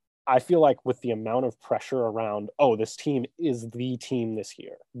I feel like with the amount of pressure around, oh, this team is the team this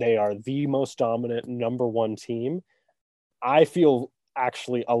year, they are the most dominant number one team. I feel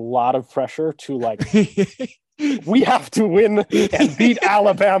actually a lot of pressure to like, we have to win and beat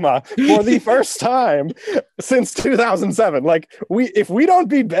Alabama for the first time since 2007. Like, if we don't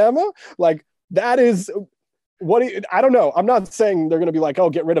beat Bama, like, that is what I don't know. I'm not saying they're going to be like, oh,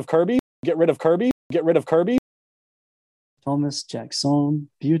 get rid of Kirby. Thomas Jackson,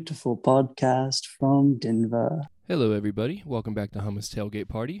 beautiful podcast from Denver. Hello, everybody. Welcome back to Hummus Tailgate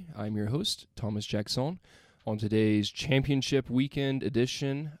Party. I'm your host, Thomas Jackson. On today's championship weekend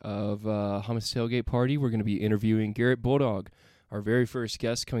edition of Hummus Tailgate Party, we're going to be interviewing Garrett Bulldog, our very first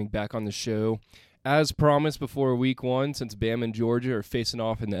guest coming back on the show. As promised before week one, since Bama and Georgia are facing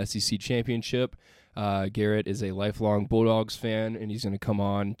off in the SEC championship, Garrett is a lifelong Bulldogs fan, and he's going to come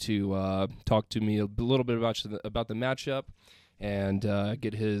on to talk to me a little bit about the matchup and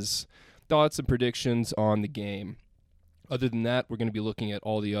get his thoughts and predictions on the game. Other than that, we're going to be looking at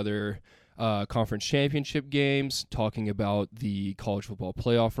all the other conference championship games, talking about the college football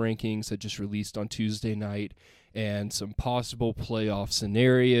playoff rankings that just released on Tuesday night, and some possible playoff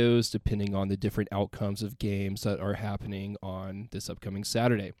scenarios depending on the different outcomes of games that are happening on this upcoming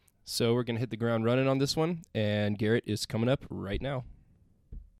Saturday. So we're going to hit the ground running on this one, and Garrett is coming up right now.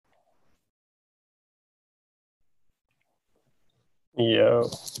 Yo.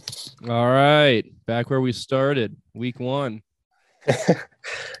 All right, back where we started, week one.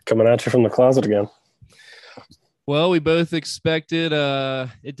 Coming at you from the closet again. Well, we both expected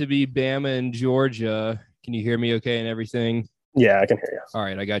it to be Bama and Georgia. Can you hear me okay and everything? Yeah, I can hear you. All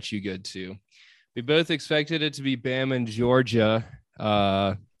right, I got you good too. We both expected it to be Bama and Georgia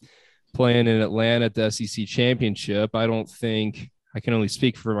playing in Atlanta at the SEC championship. I don't think I can only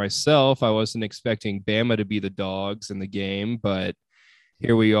speak for myself. I wasn't expecting Bama to be the dogs in the game, but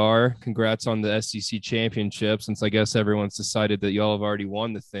here we are. Congrats on the SEC championship, since I guess everyone's decided that y'all have already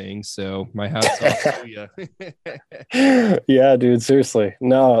won the thing. So my hat's off to you. Yeah, dude, seriously.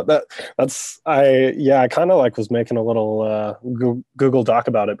 No, I kind of like was making a little Google Doc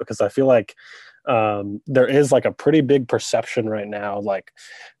about it, because I feel like there is like a pretty big perception right now. Like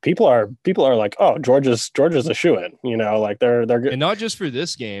people are like, oh, Georgia's a shoo-in, you know, like they're good. And not just for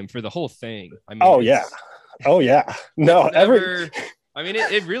this game, for the whole thing. I mean, oh yeah. No,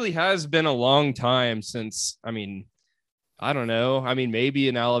 it really has been a long time since, I don't know. Maybe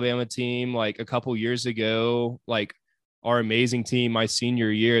an Alabama team like a couple years ago, like our amazing team my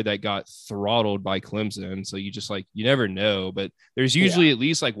senior year, that got throttled by Clemson. So you never know, but there's usually at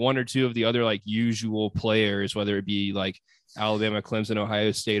least like one or two of the other like usual players, whether it be like Alabama, Clemson,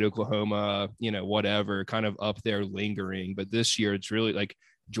 Ohio State, Oklahoma, whatever, kind of up there lingering. But this year it's really like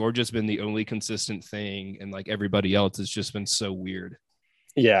Georgia's been the only consistent thing, and like everybody else has just been so weird.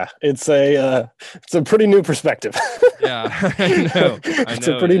 Yeah, it's a pretty new perspective. Yeah, I know. It's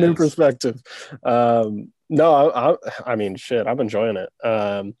a pretty new perspective. No, I mean, shit, I'm enjoying it.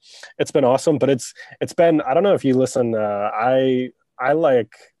 It's been awesome, but it's been, I don't know if you listen. I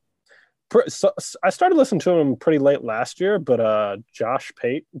started listening to him pretty late last year, but Josh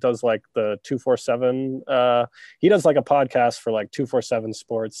Pate does like the 247. He does like a podcast for like 247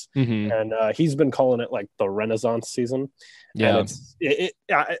 Sports, and he's been calling it like the Renaissance season. Yeah,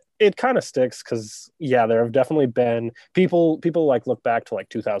 and it kind of sticks, because there have definitely been people like look back to like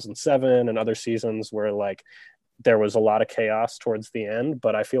 2007 and other seasons where like there was a lot of chaos towards the end,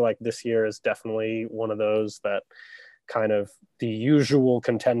 but I feel like this year is definitely one of those that kind of the usual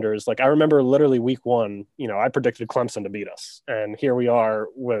contenders. Like I remember literally week one, I predicted Clemson to beat us, and here we are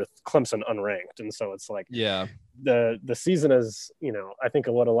with Clemson unranked. And so it's like, the season is, I think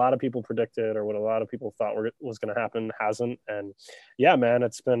what a lot of people predicted, or what a lot of people thought was going to happen, hasn't. And yeah, man,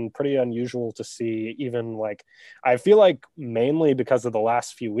 it's been pretty unusual to see. Even like, I feel like mainly because of the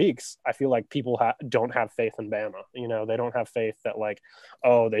last few weeks, I feel like people don't have faith in Bama. They don't have faith that like,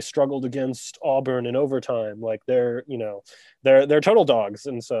 oh, they struggled against Auburn in overtime. Like they're total dogs.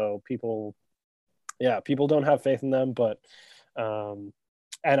 And so people don't have faith in them. But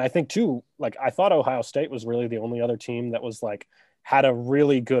and I think too, like I thought Ohio State was really the only other team that was like had a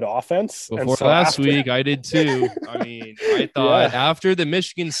really good offense. Before last week, I did too. I thought after the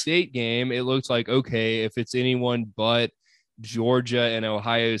Michigan State game, it looked like, okay, if it's anyone but Georgia and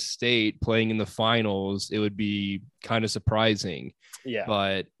Ohio State playing in the finals, it would be kind of surprising. Yeah.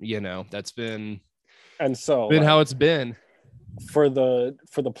 But, that's been how it's been. For the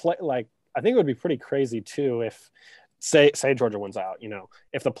play, like I think it would be pretty crazy too if say Georgia wins out,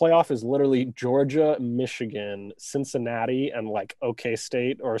 if the playoff is literally Georgia, Michigan, Cincinnati, and like OK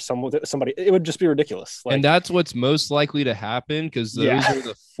State or somebody, it would just be ridiculous. And that's what's most likely to happen, because those are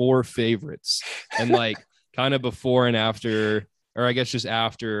the 4 favorites. And like kind of before and after, or I guess just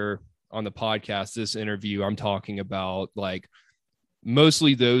after on the podcast, this interview, I'm talking about like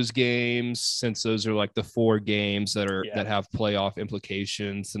mostly those games, since those are like the 4 games that have playoff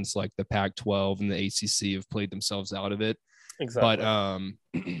implications, since like the Pac-12 and the ACC have played themselves out of it. Exactly. But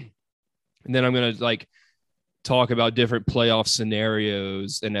and then I'm gonna like talk about different playoff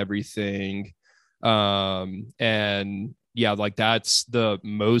scenarios and everything. And yeah, like that's the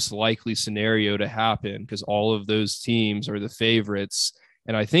most likely scenario to happen, because all of those teams are the favorites.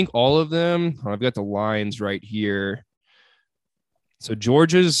 And I think all of them, I've got the lines right here. So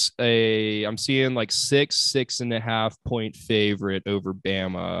Georgia's I'm seeing like 6.5 point favorite over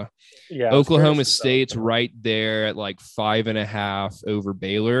Bama. Yeah. Oklahoma State's right there at like 5.5 over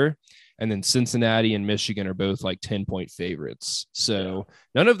Baylor. And then Cincinnati and Michigan are both like 10-point favorites. So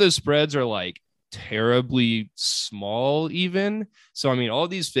none of those spreads are like terribly small even. So, I mean, all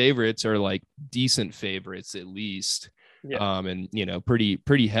these favorites are like decent favorites at least. Yeah. And,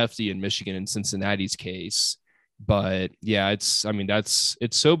 pretty hefty in Michigan and Cincinnati's case. But yeah, it's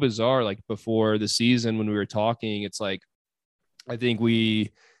so bizarre. Like before the season, when we were talking, it's like, I think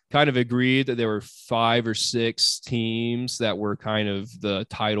we kind of agreed that there were 5 or 6 teams that were kind of the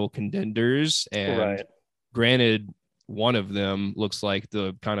title contenders. And granted, one of them looks like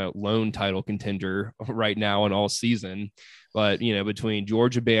the kind of lone title contender right now in all season. But, between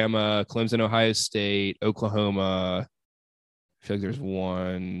Georgia, Bama, Clemson, Ohio State, Oklahoma, I feel like there's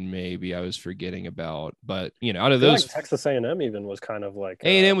one maybe I was forgetting about, but out of those, like Texas A&M even was kind of like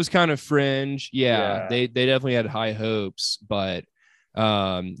A&M was kind of fringe. Yeah. They definitely had high hopes, but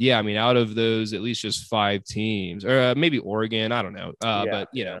out of those, at least just 5 teams, or maybe Oregon, I don't know. But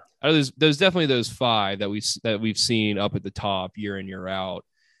out of those definitely those 5 that we've seen up at the top year in, year out.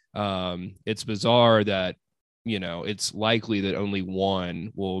 It's bizarre that it's likely that only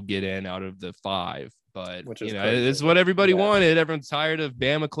one will get in out of the 5. But it's what everybody wanted. Everyone's tired of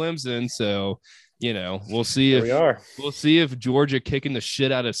Bama, Clemson, so we'll see we'll see if Georgia kicking the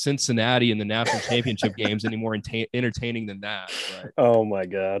shit out of Cincinnati in the national championship games any more entertaining than that. But, oh my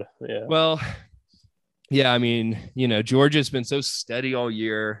god, yeah. Well, yeah, I mean, Georgia's been so steady all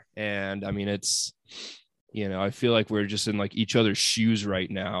year, and I mean, it's. I feel like we're just in like each other's shoes right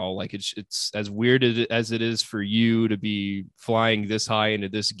now. Like it's as weird as it is for you to be flying this high into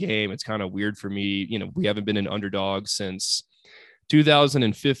this game. It's kind of weird for me. We haven't been an underdog since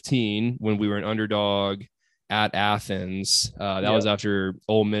 2015 when we were an underdog at Athens. That was after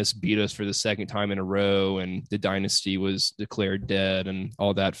Ole Miss beat us for the 2nd time in a row, and the dynasty was declared dead and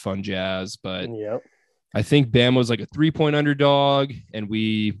all that fun jazz. But I think Bama was like a 3-point underdog, and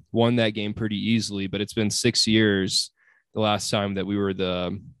we won that game pretty easily. But it's been 6 years the last time that we were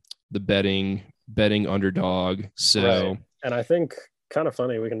the betting underdog. So, and I think kind of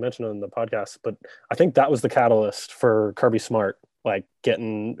funny, we can mention it in the podcast, but I think that was the catalyst for Kirby Smart, like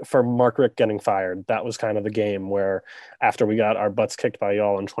for Mark Richt getting fired. That was kind of the game where after we got our butts kicked by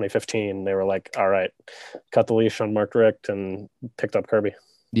y'all in 2015, they were like, all right, cut the leash on Mark Richt and picked up Kirby.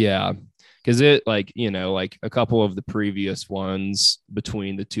 Yeah. Because it like a couple of the previous ones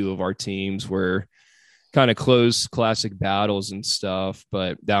between the 2 of our teams were kind of close classic battles and stuff,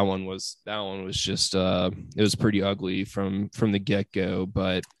 but that one was just it was pretty ugly from the get-go.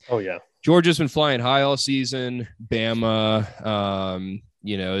 But Georgia's been flying high all season. Bama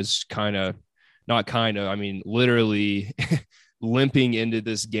is literally limping into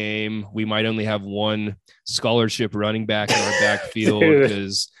this game. We might only have one scholarship running back in our backfield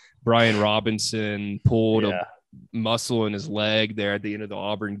because Brian Robinson pulled a muscle in his leg there at the end of the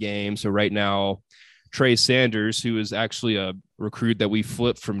Auburn game. So right now, Trey Sanders, who is actually a recruit that we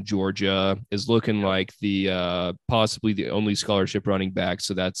flipped from Georgia, is looking like the possibly the only scholarship running back.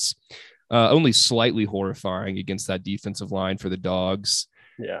 So that's only slightly horrifying against that defensive line for the Dogs.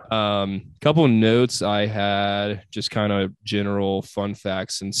 Couple of notes I had, just kind of general fun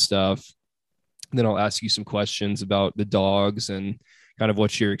facts and stuff. And then I'll ask you some questions about the Dogs and kind of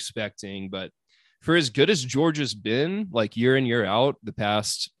what you're expecting. But for as good as Georgia's been, like year in, year out, the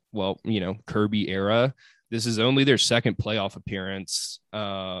past, Kirby era, this is only their 2nd playoff appearance.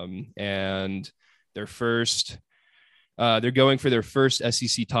 And their first, they're going for their first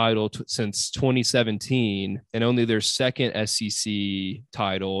SEC title since 2017, and only their 2nd SEC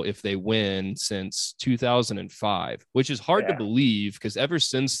title if they win since 2005, which is hard to believe, because ever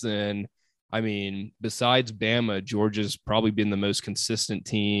since then, I mean, besides Bama, Georgia's probably been the most consistent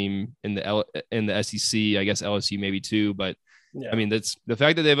team in the SEC. I guess LSU maybe too, but I mean, that's the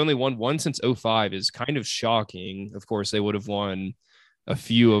fact that they've only won one since '05 is kind of shocking. Of course, they would have won a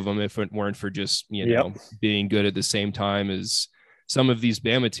few of them if it weren't for just, being good at the same time as some of these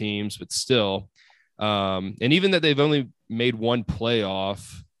Bama teams, but still. And even that they've only made one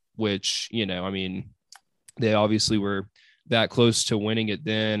playoff, which, I mean, they obviously were that close to winning it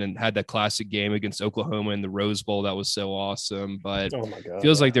then and had that classic game against Oklahoma in the Rose Bowl. That was so awesome, but oh my God,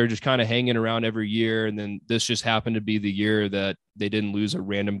 feels like they're just kind of hanging around every year. And then this just happened to be the year that they didn't lose a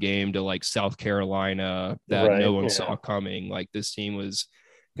random game to like South Carolina that no one saw coming. Like this team was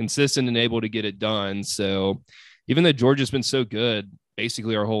consistent and able to get it done. So even though Georgia's been so good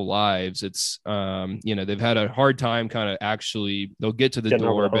basically our whole lives, it's they've had a hard time kind of actually, they'll get to the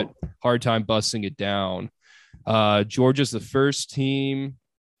door, but hard time busting it down. Georgia's the first team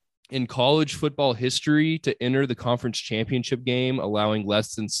in college football history to enter the conference championship game, allowing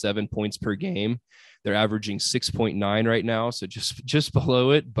less than 7 points per game. They're averaging 6.9 right now, so just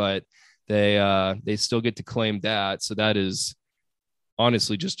below it, but they still get to claim that. So that is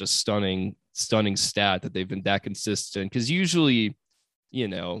honestly just a stunning stat that they've been that consistent. Because usually,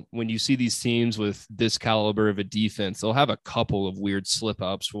 when you see these teams with this caliber of a defense, they'll have a couple of weird slip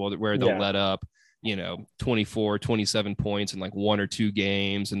ups where they'll let up 24, 27 points in like one or two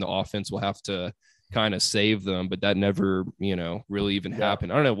games, and the offense will have to kind of save them. But that never, really even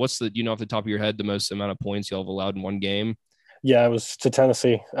happened. I don't know. What's the, off the top of your head, the most amount of points y'all have allowed in one game? Yeah, it was to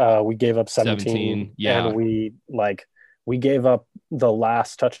Tennessee. We gave up 17. Yeah. And we gave up the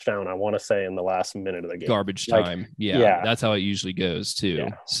last touchdown, I want to say, in the last minute of the game. Garbage time. Yeah. That's how it usually goes too.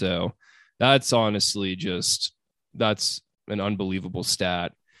 Yeah. So that's honestly that's an unbelievable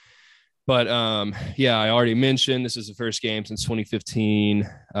stat. But I already mentioned this is the first game since 2015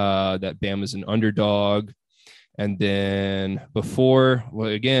 that Bama's an underdog. And then before,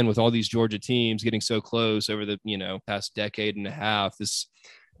 again, with all these Georgia teams getting so close over the past decade and a half, this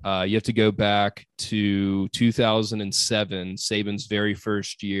you have to go back to 2007, Saban's very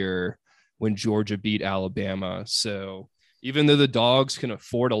first year, when Georgia beat Alabama. So even though the Dogs can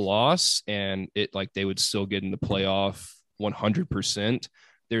afford a loss and they would still get in the playoff 100%.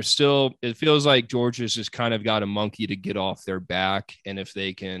 It feels like Georgia's just kind of got a monkey to get off their back. And if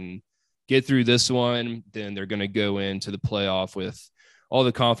they can get through this one, then they're going to go into the playoff with all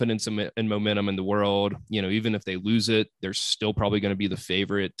the confidence and momentum in the world. Even if they lose it, they're still probably going to be the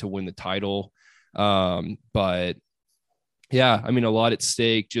favorite to win the title. But yeah, I mean, a lot at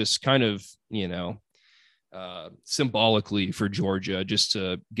stake, just kind of, symbolically for Georgia, just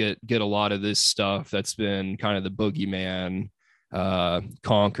to get a lot of this stuff that's been kind of the boogeyman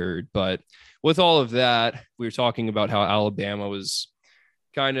conquered. But with all of that, we were talking about how Alabama was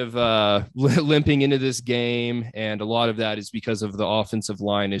kind of limping into this game, and a lot of that is because of the offensive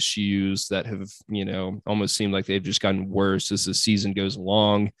line issues that have almost seemed like they've just gotten worse as the season goes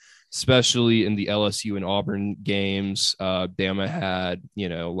along, especially in the LSU and Auburn games. Bama had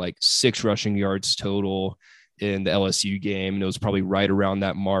like 6 rushing yards total in the LSU game, and it was probably right around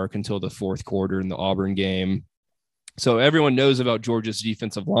that mark until the fourth quarter in the Auburn game. So everyone knows about Georgia's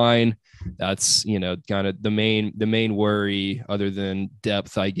defensive line. That's, kind of the main worry, other than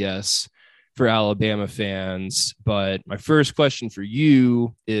depth, I guess, for Alabama fans. But my first question for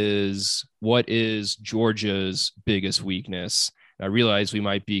you is, what is Georgia's biggest weakness? I realize we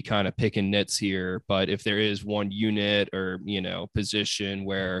might be kind of picking nits here, but if there is one unit or, position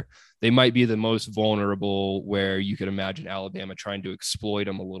where they might be the most vulnerable, where you could imagine Alabama trying to exploit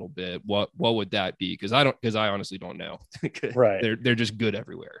them a little bit, what would that be? Because I honestly don't know. Right. They're just good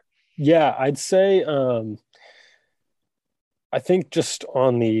everywhere. Yeah, I'd say I think just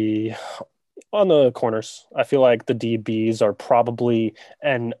on the corners, I feel like the DBs are probably,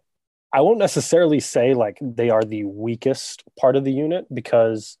 and I won't necessarily say like they are the weakest part of the unit,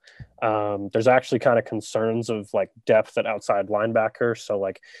 because there's actually kind of concerns of like depth at outside linebacker. So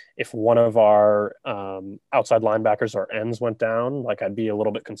like if one of our outside linebackers or ends went down, like I'd be a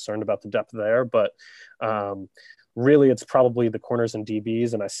little bit concerned about the depth there. But really it's probably the corners and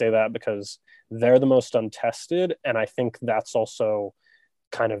DBs. And I say that because they're the most untested. And I think that's also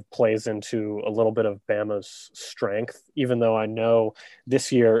kind of plays into a little bit of Bama's strength, even though I know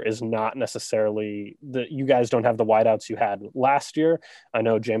this year is not necessarily you guys don't have the wideouts you had last year. I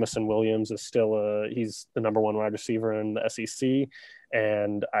know Jamison Williams is still he's the number 1 wide receiver in the SEC.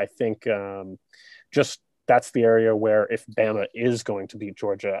 And I think just that's the area where if Bama is going to beat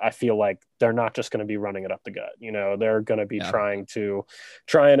Georgia, I feel like they're not just going to be running it up the gut. They're going to be trying to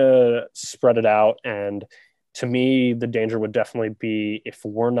spread it out. And to me, the danger would definitely be if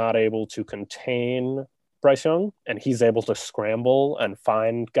we're not able to contain Bryce Young and he's able to scramble and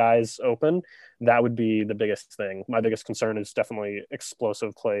find guys open. That would be the biggest thing. My biggest concern is definitely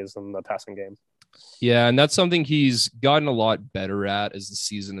explosive plays in the passing game. Yeah, and that's something he's gotten a lot better at as the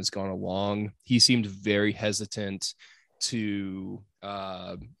season has gone along. He seemed very hesitant to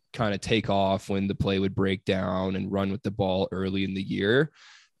kind of take off when the play would break down and run with the ball early in the year.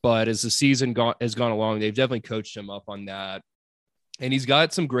 But as the season has gone along, they've definitely coached him up on that. And he's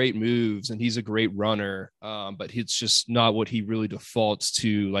got some great moves and he's a great runner, but it's just not what he really defaults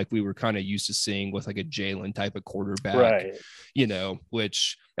to, like we were kind of used to seeing with like a Jalen type of quarterback, right?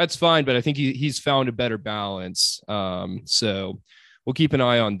 Which that's fine, but I think he's found a better balance. So we'll keep an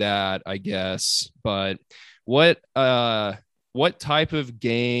eye on that, I guess. But what type of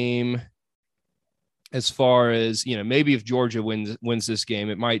game, as far as, maybe if Georgia wins this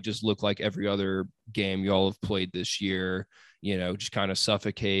game, it might just look like every other game y'all have played this year, just kind of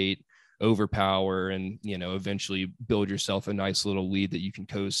suffocate, overpower, and, eventually build yourself a nice little lead that you can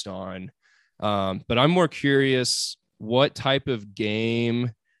coast on. But I'm more curious, what type of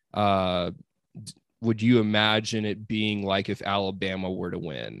game would you imagine it being like if Alabama were to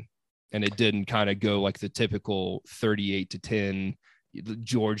win and it didn't kind of go like the typical 38-10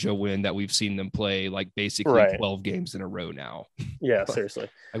 Georgia win that we've seen them play like basically 12 games in a row now? Yeah, seriously.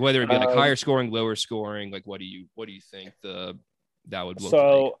 Like whether it be like higher scoring, lower scoring, like what do you think that would look like?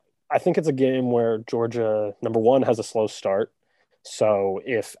 So I think it's a game where Georgia, number one, has a slow start. So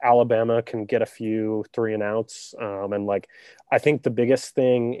if Alabama can get a few 3-and-outs, and like I think the biggest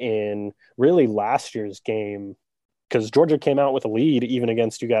thing in really last year's game, because Georgia came out with a lead even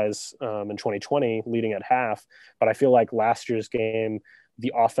against you guys in 2020, leading at half. But I feel like last year's game,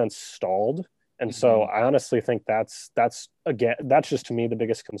 the offense stalled. And so I honestly think that's just to me the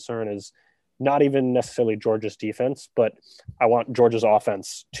biggest concern is not even necessarily Georgia's defense, but I want Georgia's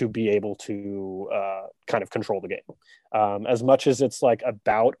offense to be able to kind of control the game. As much as it's like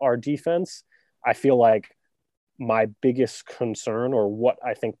about our defense, I feel like my biggest concern, or what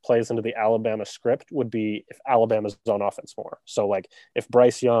I think plays into the Alabama script, would be if Alabama's on offense more. So like if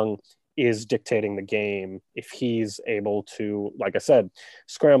Bryce Young is dictating the game, if he's able to, like I said,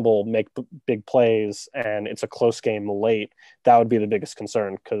 scramble, make big plays, and it's a close game late, that would be the biggest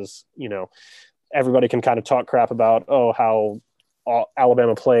concern. Because, everybody can kind of talk crap about, how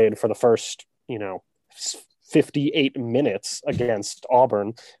Alabama played for the first, 58 minutes against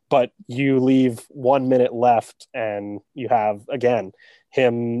Auburn, but you leave 1 minute left and you have, again,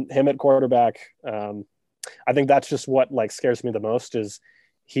 him at quarterback. I think that's just what like scares me the most is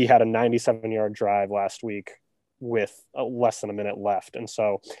he had a 97-yard drive last week with less than a minute left. And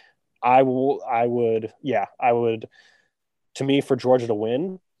so I would, to me, for Georgia to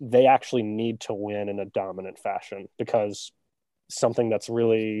win, they actually need to win in a dominant fashion, because something that's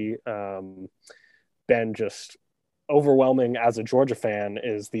really been just overwhelming as a Georgia fan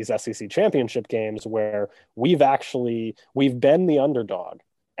is these SEC championship games where we've been the underdog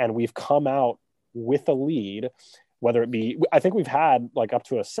and we've come out with a lead, whether it be, I think we've had like up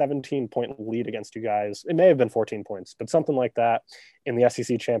to a 17-point lead against you guys. It may have been 14 points, but something like that in the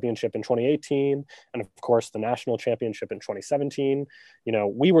SEC championship in 2018. And of course the national championship in 2017,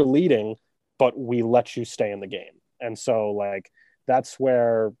 we were leading, but we let you stay in the game. And so like, that's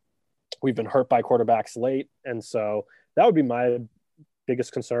where we've been hurt by quarterbacks late. And so that would be my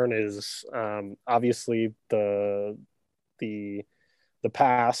biggest concern is obviously the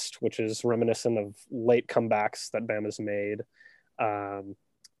past, which is reminiscent of late comebacks that Bama's made. And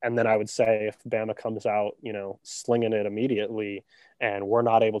then I would say if Bama comes out, slinging it immediately and we're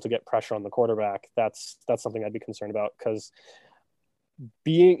not able to get pressure on the quarterback, that's something I'd be concerned about, because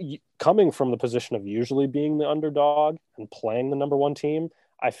coming from the position of usually being the underdog and playing the number one team,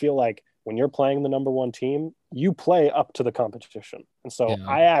 I feel like when you're playing the number one team, you play up to the competition. And so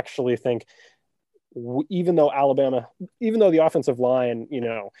I actually think even though the offensive line,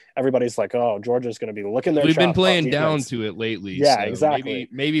 everybody's like, oh, Georgia's going to be looking their We've been playing defense down to it lately. Yeah, so exactly.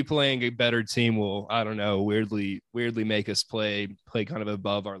 Maybe playing a better team will, I don't know, weirdly make us play kind of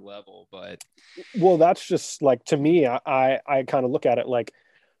above our level. But well, that's just like, to me, I kind of look at it like,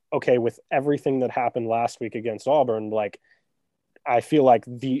 okay, with everything that happened last week against Auburn, like, I feel like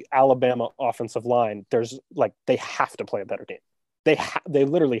the Alabama offensive line, they have to play a better game. They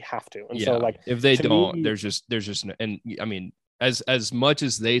literally have to. And so like, if they don't, there's just, and I mean, as much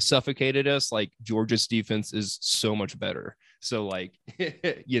as they suffocated us, like Georgia's defense is so much better. So like,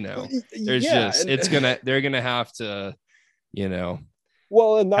 they're going to have to,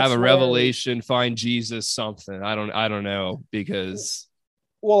 well, and that's have a revelation, find Jesus, something. I don't know, because.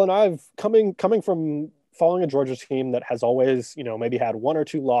 Well, and I've coming from following a Georgia team that has always, maybe had one or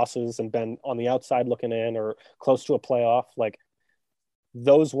two losses and been on the outside looking in or close to a playoff, like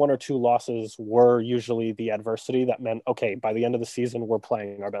those one or two losses were usually the adversity that meant, okay, by the end of the season, we're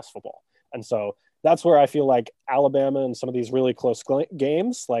playing our best football. And so that's where I feel like Alabama and some of these really close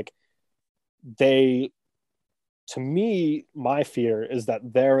games, like to me, my fear is that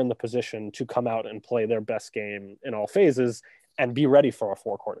they're in the position to come out and play their best game in all phases and be ready for a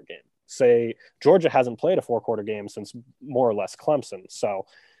 4-quarter game. Say Georgia hasn't played a 4-quarter game since more or less Clemson. So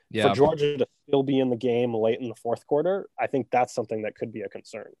for Georgia to still be in the game late in the fourth quarter, I think that's something that could be a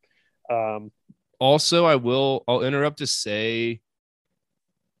concern. Also, I'll interrupt to say,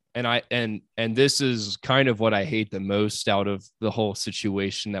 and this is kind of what I hate the most out of the whole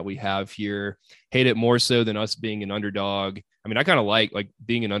situation that we have here. Hate it more so than us being an underdog. I mean, I kind of like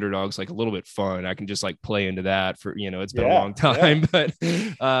being an underdog is like a little bit fun. I can just like play into that for, it's been a long time, but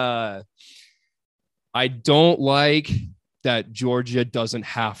I don't like that Georgia doesn't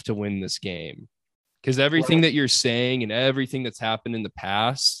have to win this game, because everything that you're saying and everything that's happened in the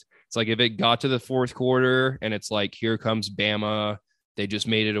past, it's like if it got to the fourth quarter and it's like, here comes Bama, they just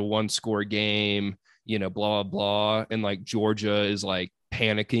made it a 1-score game, blah, blah, blah. And like Georgia is like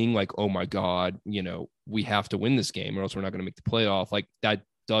panicking, like, oh my God, we have to win this game or else we're not going to make the playoff. Like that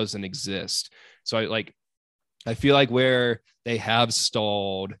doesn't exist. So I feel like where they have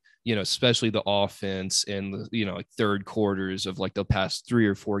stalled, especially the offense in the, like third quarters of like the past 3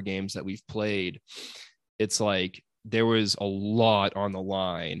 or 4 games that we've played, it's like there was a lot on the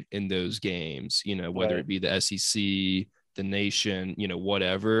line in those games, whether it be the SEC, the nation,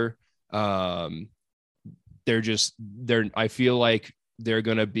 whatever. I feel like they're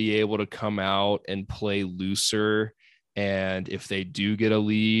going to be able to come out and play looser. And if they do get a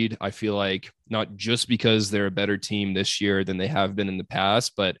lead, I feel like not just because they're a better team this year than they have been in the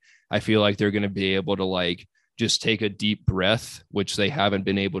past, but I feel like they're going to be able to like just take a deep breath, which they haven't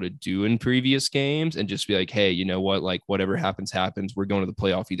been able to do in previous games, and just be like, hey, you know what? Like whatever happens. We're going to the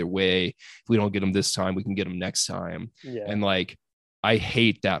playoff either way. If we don't get them this time, we can get them next time. Yeah. And like, I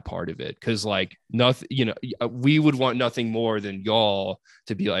hate that part of it, because like nothing, we would want nothing more than y'all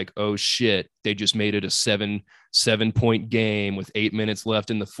to be like, oh shit, they just made it a 7-point game with 8 minutes left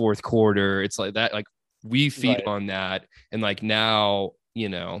in the fourth quarter. It's like that, like we feed on that. And like now,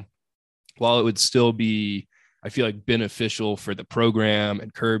 while it would still be, I feel like beneficial for the program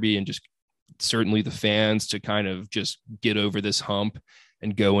and Kirby and just certainly the fans to kind of just get over this hump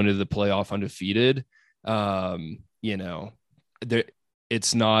and go into the playoff undefeated.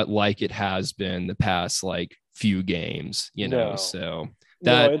 It's not like it has been the past like few games, so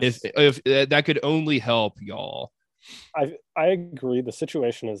that if that could only help y'all. I agree. The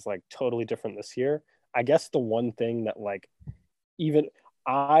situation is like totally different this year. I guess the one thing that like even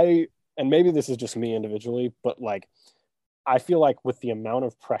and maybe this is just me individually, but like I feel like with the amount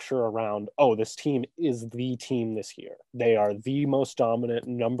of pressure around, oh, this team is the team this year, they are the most dominant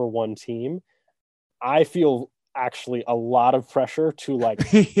number one team, I feel actually a lot of pressure to like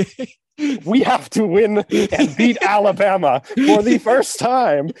we have to win and beat Alabama for the first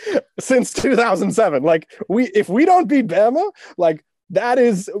time since 2007. Like if we don't beat Bama, like that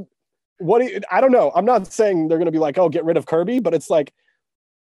is I don't know. I'm not saying they're going to be like, oh, get rid of Kirby, but it's like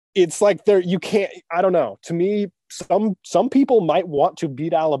you can't, I don't know. To me, some people might want to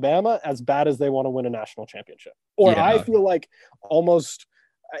beat Alabama as bad as they want to win a national championship. Or I feel like almost,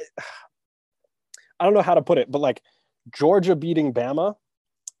 I don't know how to put it, but like Georgia beating Bama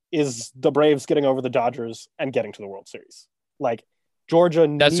is the Braves getting over the Dodgers and getting to the World Series. Like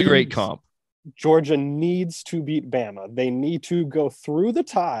that's a great comp. Georgia needs to beat Bama. They need to go through the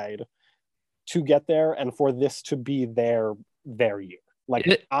tide to get there, and for this to be their year. Like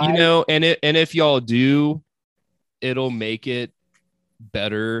and if y'all do, it'll make it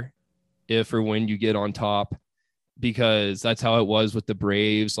better if or when you get on top, because that's how it was with the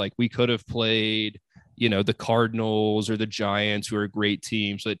Braves. Like we could have played, the Cardinals or the Giants, who are great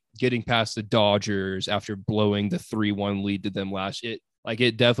teams, but getting past the Dodgers after blowing the 3-1 lead to them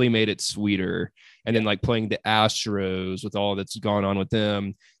it definitely made it sweeter. And then like playing the Astros with all that's gone on with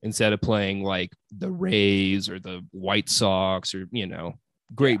them, instead of playing like the Rays or the White Sox or,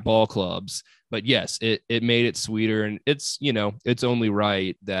 great ball clubs. But yes, it made it sweeter, and it's, it's only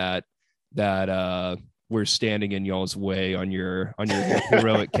right that we're standing in y'all's way on your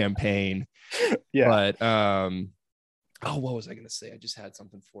heroic campaign. Yeah. But what was I going to say? I just had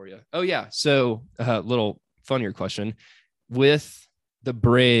something for you. Oh yeah. So little funnier question with the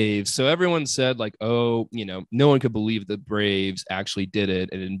Braves. So everyone said like, oh, no one could believe the Braves actually did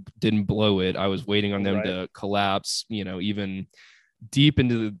it and didn't blow it. I was waiting on them to collapse, even deep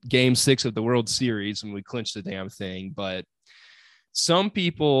into the game 6 of the World Series when we clinched the damn thing. But some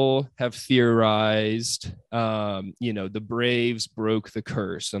people have theorized, the Braves broke the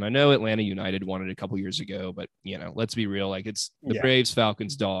curse. And I know Atlanta United won it a couple years ago, but, let's be real. Like, it's the Braves,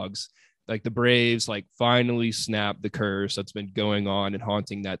 Falcons, Dogs. Like, the Braves, like, finally snapped the curse that's been going on and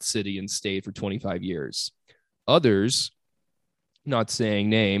haunting that city and state for 25 years. Others, not saying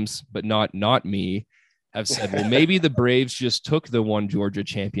names, but not me, have said, well, maybe the Braves just took the one Georgia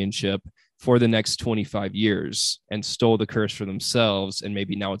championship for the next 25 years and stole the curse for themselves, and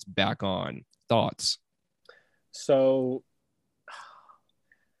maybe now it's back on. Thoughts? So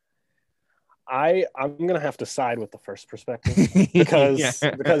I'm gonna have to side with the first perspective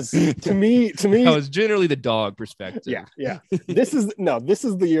because to me that was generally the dog perspective. Yeah. This is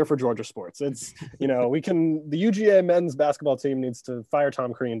the year for Georgia sports. It's the UGA men's basketball team needs to fire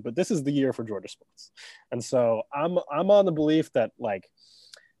Tom Crean, but this is the year for Georgia sports. And so I'm on the belief that like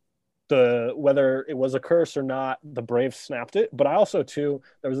whether it was a curse or not, the Braves snapped it. But I also too,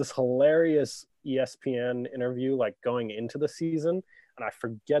 there was this hilarious ESPN interview like going into the season. And I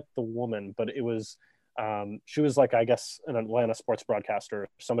forget the woman, but it was, she was like, I guess, an Atlanta sports broadcaster,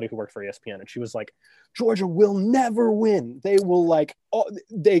 somebody who worked for ESPN. And she was like, Georgia will never win. They will like,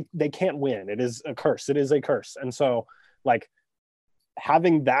 they can't win. It is a curse. It is a curse. And so like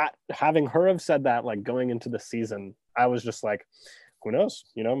having her have said that, like going into the season, I was just like, who knows,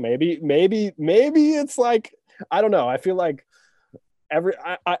 maybe it's like, I don't know. I feel like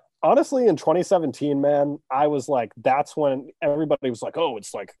I honestly, in 2017, man, I was like, that's when everybody was like, oh,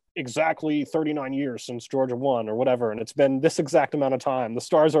 it's like exactly 39 years since Georgia won or whatever. And it's been this exact amount of time. The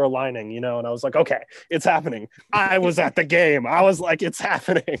stars are aligning, and I was like, okay, it's happening. I was at the game. I was like, it's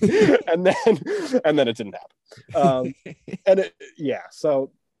happening. and then it didn't happen.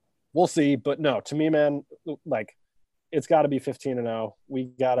 So we'll see. But no, to me, man, like, it's got to be 15-0.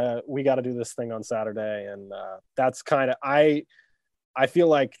 We gotta do this thing on Saturday. And that's kind of, I feel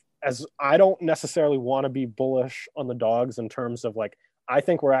like, as I don't necessarily want to be bullish on the Dogs in terms of like, I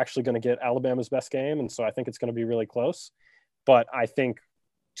think we're actually going to get Alabama's best game. And so I think it's going to be really close. But I think,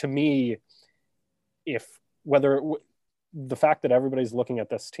 to me, the fact that everybody's looking at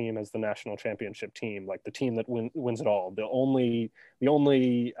this team as the national championship team, like the team that wins it all, the only,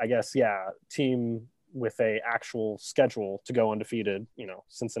 I guess, team with a actual schedule to go undefeated,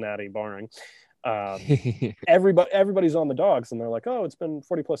 Cincinnati barring, everybody's on the Dogs, and they're like, oh, it's been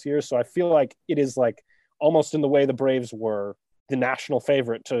 40 plus years. So I feel like it is like almost in the way the Braves were the national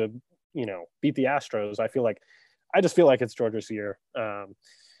favorite to beat the Astros. I just feel like it's Georgia's year, and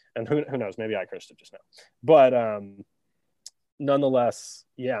who knows, maybe I cursed it just now, but nonetheless,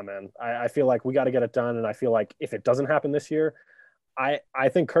 yeah, man, I feel like we got to get it done. And I feel like if it doesn't happen this year, I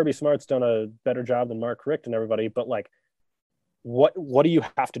think Kirby Smart's done a better job than Mark Richt and everybody, but like, what do you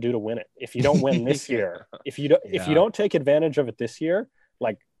have to do to win it? If you don't win this year, if you don't take advantage of it this year,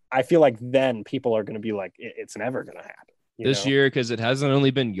 like, I feel like then people are going to be like, it's never going to happen this year, because it hasn't only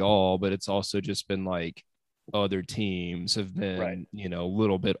been y'all, but it's also just been like other teams have been, right, a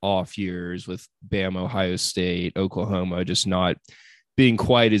little bit off years with Bama, Ohio State, Oklahoma, just not being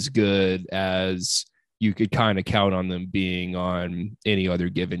quite as good as you could kind of count on them being on any other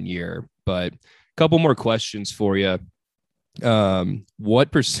given year. But a couple more questions for you.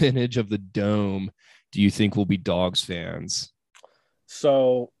 What percentage of the Dome do you think will be Dogs fans?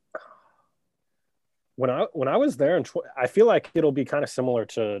 So when I was there, I feel like it'll be kind of similar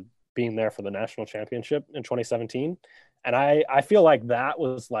to being there for the national championship in 2017. And I feel like that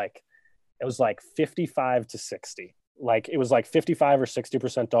was like, it was like 55-60. Like it was like 55 or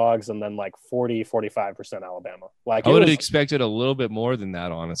 60% Dogs, and then like 40-45% Alabama. Like I would have expected a little bit more than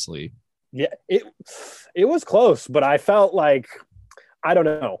that, honestly. Yeah, it was close, but I felt like, I don't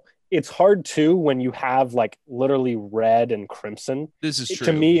know. It's hard too when you have like literally red and crimson. This is true.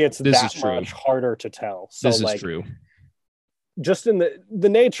 To me, it's much harder to tell. So this is true. Just in the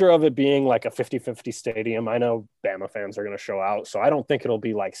nature of it being like a 50-50 stadium, I know Bama fans are going to show out. So I don't think it'll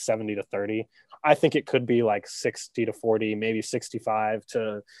be like 70-30. I think it could be like 60-40, maybe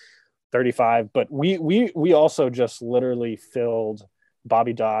 65-35. But we also just literally filled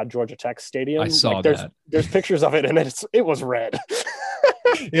Bobby Dodd Georgia Tech Stadium. I saw that. There's pictures of it, and it was red.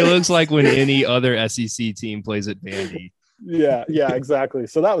 It looks like when any other SEC team plays at Vandy. Yeah, exactly.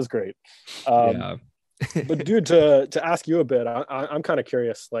 So that was great. Yeah. But dude, to ask you a bit, I'm kind of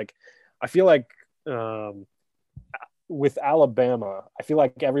curious. Like, I feel like with Alabama, I feel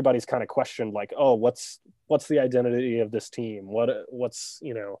like everybody's kind of questioned, like, oh, what's the identity of this team? What's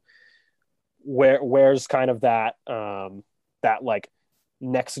where's kind of that that like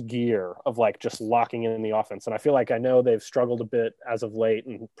next gear of like just locking in the offense. And I feel like I know they've struggled a bit as of late,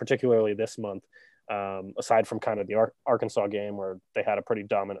 and particularly this month, aside from kind of the Arkansas game where they had a pretty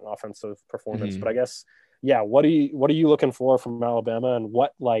dominant offensive performance. But I guess, yeah, what are you looking for from Alabama, and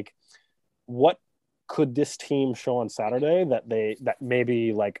what could this team show on Saturday that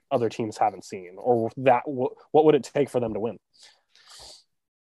maybe like other teams haven't seen, or that what would it take for them to win?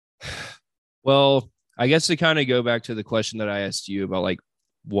 Well, I guess to kind of go back to the question that I asked you about, like,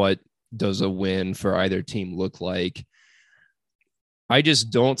 what does a win for either team look like? I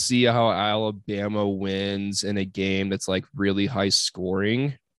just don't see how Alabama wins in a game that's like really high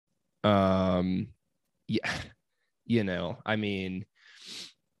scoring. Yeah, I mean,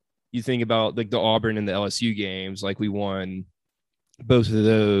 you think about like the Auburn and the LSU games, like we won both of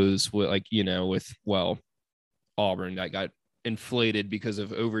those with Auburn that got inflated because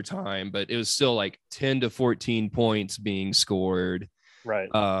of overtime, but it was still like 10 to 14 points being scored, right?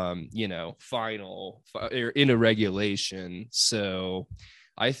 Final in a regulation. So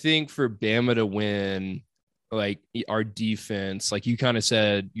I think for Bama to win, like our defense, like you kind of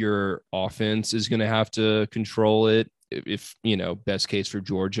said, your offense is going to have to control it if best case for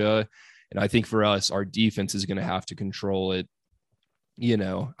Georgia. And I think for us, our defense is going to have to control it.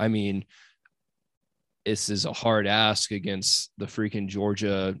 I mean, this is a hard ask against the freaking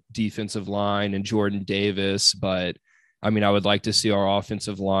Georgia defensive line and Jordan Davis. But I mean, I would like to see our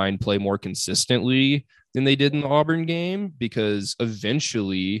offensive line play more consistently than they did in the Auburn game, because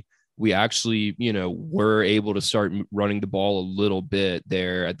eventually we actually, were able to start running the ball a little bit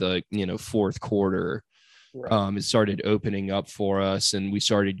there at the, fourth quarter. Right. It started opening up for us, and we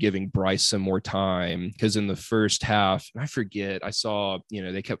started giving Bryce some more time, because in the first half, I forget, I saw,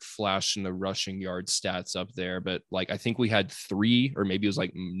 they kept flashing the rushing yard stats up there, but like I think we had 3, or maybe it was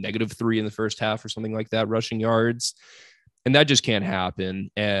like -3 in the first half or something like that, rushing yards, and that just can't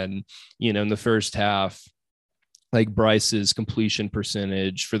happen. And in the first half, like Bryce's completion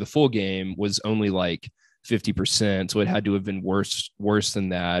percentage for the full game was only like 50%. So it had to have been worse than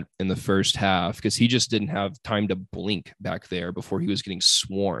that in the first half, because he just didn't have time to blink back there before he was getting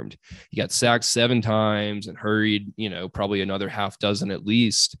swarmed. He got sacked 7 times and hurried, probably another half dozen at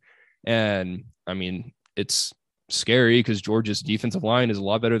least. And I mean, it's scary because Georgia's defensive line is a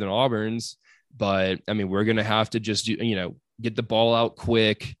lot better than Auburn's. But I mean, we're going to have to just get the ball out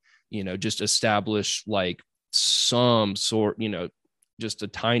quick, just establish like some sort, just a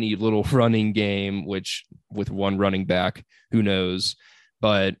tiny little running game, which with one running back, who knows?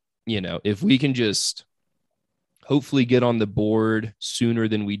 But, if we can just hopefully get on the board sooner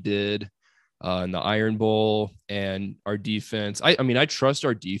than we did in the Iron Bowl, and our defense, I mean, I trust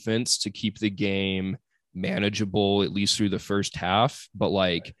our defense to keep the game manageable, at least through the first half. But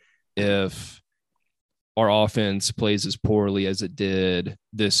like, if our offense plays as poorly as it did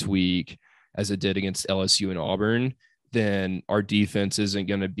this week, as it did against LSU and Auburn, then our defense isn't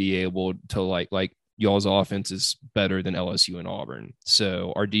going to be able to like y'all's offense is better than LSU and Auburn.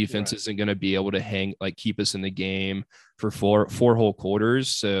 So our defense isn't going to be able to keep us in the game for four whole quarters.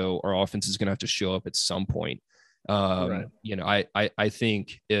 So our offense is going to have to show up at some point. I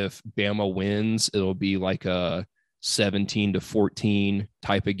think if Bama wins, it'll be like a 17-14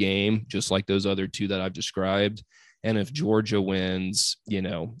 type of game, just like those other two that I've described. And if Georgia wins,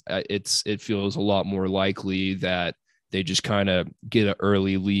 it feels a lot more likely that they just kind of get an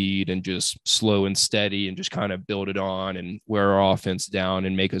early lead and just slow and steady and just kind of build it on and wear our offense down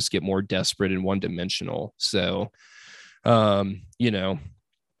and make us get more desperate and one-dimensional. So, I'd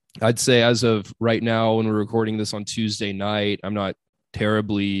say as of right now, when we're recording this on Tuesday night, I'm not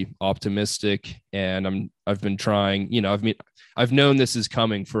terribly optimistic, and I've been trying, I've known this is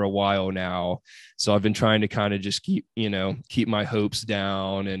coming for a while now, so I've been trying to kind of just keep my hopes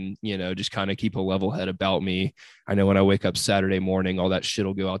down and just kind of keep a level head about me. I know when I wake up Saturday morning, all that shit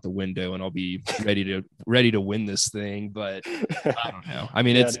will go out the window and I'll be ready to win this thing. But I don't know. I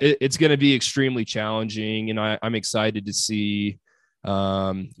mean, it's going to be extremely challenging, and I'm excited to see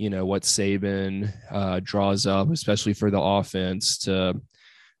what Saban draws up, especially for the offense, to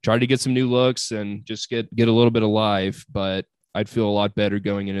try to get some new looks and just get a little bit alive. But I'd feel a lot better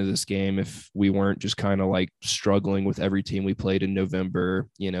going into this game if we weren't just kind of like struggling with every team we played in November.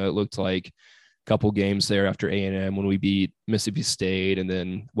 It looked like a couple games there after A&M when we beat Mississippi State and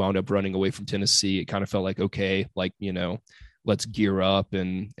then wound up running away from Tennessee. It kind of felt like, okay, like, let's gear up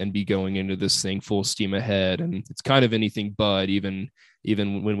and be going into this thing full steam ahead. And it's kind of anything but, even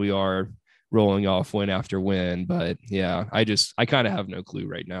when we are rolling off win after win. But yeah, I kind of have no clue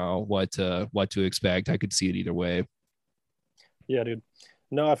right now what to expect. I could see it either way. Yeah, dude.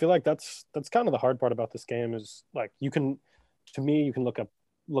 No, I feel like that's kind of the hard part about this game is like you can to me, you can look at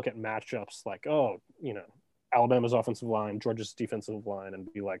matchups like, oh, Alabama's offensive line, Georgia's defensive line,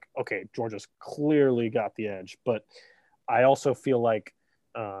 and be like, okay, Georgia's clearly got the edge. But I also feel like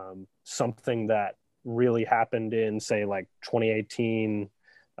something that really happened in, say, like 2018,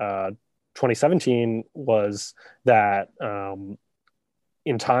 2017 was that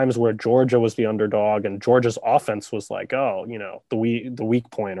in times where Georgia was the underdog and Georgia's offense was like, oh, the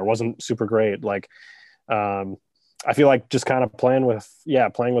weak point or wasn't super great. Like, I feel like just kind of playing with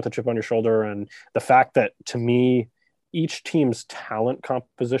a chip on your shoulder, and the fact that, to me, each team's talent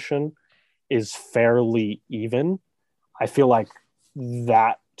composition is fairly even. I feel like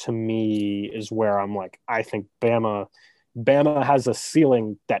that, to me, is where I'm like, I think Bama has a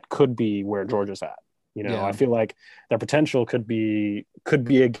ceiling that could be where Georgia's at. I feel like their potential could be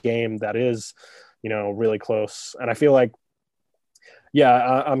a game that is, really close. And I feel like,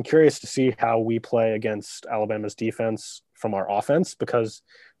 I'm curious to see how we play against Alabama's defense from our offense, because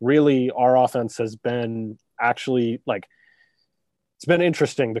really our offense has been actually, like, it's been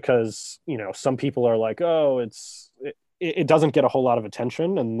interesting because, some people are like, oh, it doesn't get a whole lot of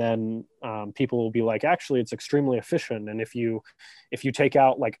attention. And then people will be like, actually, it's extremely efficient. And if you take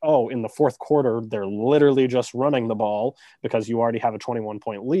out, like, oh, in the fourth quarter, they're literally just running the ball because you already have a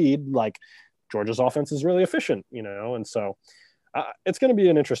 21-point lead, like, Georgia's offense is really efficient, and so it's going to be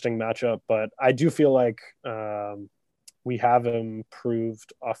an interesting matchup, but I do feel like we have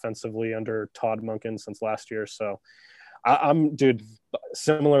improved offensively under Todd Monken since last year. So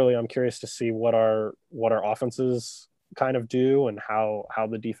similarly, I'm curious to see what our offenses kind of do and how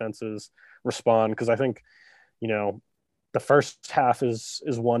the defenses respond. Cause I think, the first half is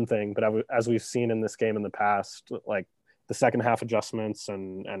one thing, but as we've seen in this game in the past, like, the second half adjustments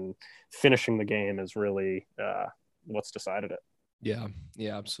and finishing the game is really what's decided it. Yeah,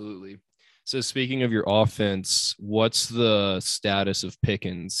 absolutely. So speaking of your offense, what's the status of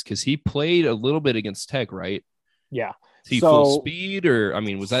Pickens? Because he played a little bit against Tech, right? Yeah. Is he full speed, or, I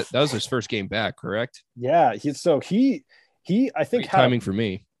mean, that was his first game back, correct? Yeah. He I think great timing for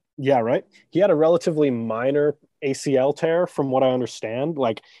me. Yeah, right. He had a relatively minor ACL tear, from what I understand.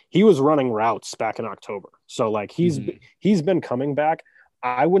 Like, he was running routes back in October, so, like, he's been coming back.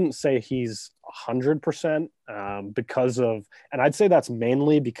 I wouldn't say he's 100% because of, and I'd say that's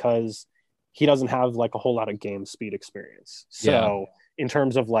mainly because he doesn't have, like, a whole lot of game speed experience. So in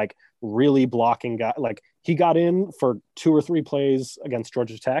terms of, like, really blocking like, he got in for 2 or 3 plays against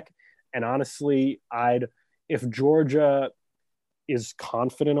Georgia Tech. And honestly, if Georgia is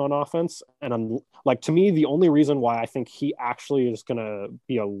confident on offense, and I'm like, to me, the only reason why I think he actually is going to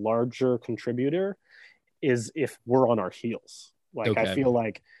be a larger contributor is if we're on our heels. Like, okay. I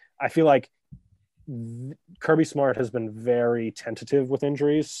feel like Kirby Smart has been very tentative with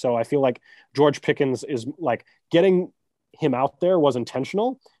injuries. So I feel like George Pickens is, like, getting him out there was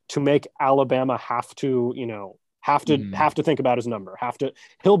intentional to make Alabama have to think about his number,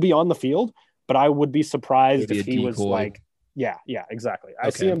 he'll be on the field, but I would be surprised if he was like, yeah, exactly. I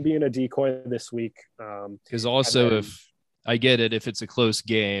see him being a decoy this week. Because also, if I get it, if it's a close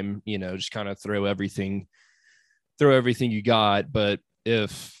game, just kind of throw everything you got. But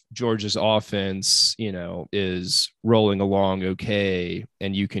if Georgia's offense, is rolling along okay,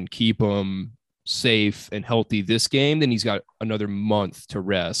 and you can keep them safe and healthy this game, then he's got another month to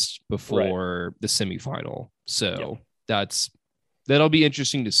rest before the semifinal. So that'll be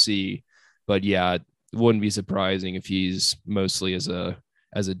interesting to see. But yeah, it wouldn't be surprising if he's mostly as a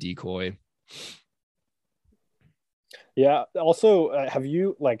decoy. Yeah. Also, have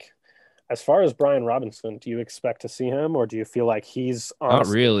you, like, as far as Brian Robinson, do you expect to see him, or do you feel like he's not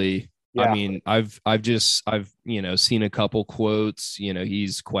really? Yeah. I mean, I've seen a couple quotes,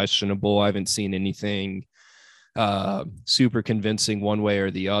 he's questionable. I haven't seen anything super convincing one way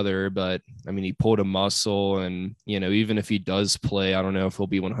or the other, but I mean, he pulled a muscle, and, even if he does play, I don't know if he'll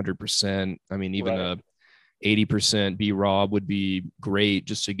be 100%. I mean, even a 80% B Rob would be great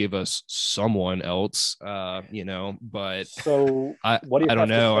just to give us someone else, but so I don't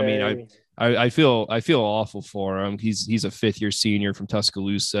know. I mean, I feel awful for him. He's a 5th-year senior from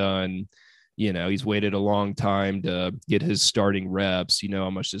Tuscaloosa, and, he's waited a long time to get his starting reps. How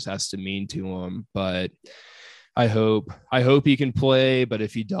much this has to mean to him, but I hope he can play, but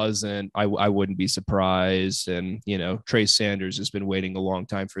if he doesn't, I wouldn't be surprised. And, Trey Sanders has been waiting a long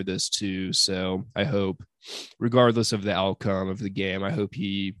time for this too. So I hope, regardless of the outcome of the game, I hope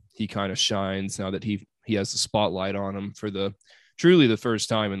he kind of shines now that he has the spotlight on him for truly the first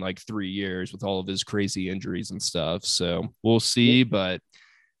time in like 3 years with all of his crazy injuries and stuff. So we'll see, but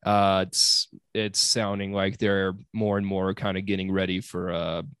it's sounding like they're more and more kind of getting ready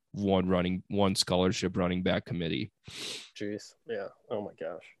for one scholarship running back committee. Jeez. Yeah. Oh my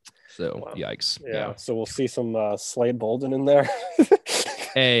gosh. So Wow. yikes. Yeah. So we'll see some Slade Bolden in there.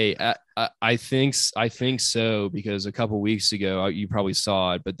 Hey, I think so, because a couple weeks ago you probably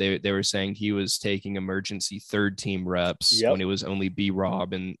saw it, but they were saying he was taking emergency third team reps when it was only B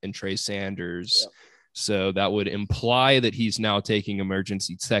Rob and Trey Sanders. Yep. So that would imply that he's now taking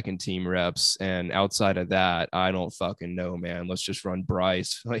emergency second team reps. And outside of that, I don't fucking know, man. Let's just run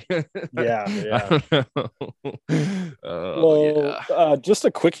Bryce. Yeah. I don't know. Just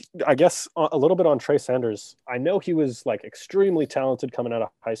a quick, I guess, a little bit on Trey Sanders. I know he was like extremely talented coming out of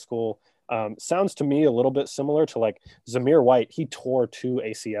high school. Sounds to me a little bit similar to like Zamir White. He tore 2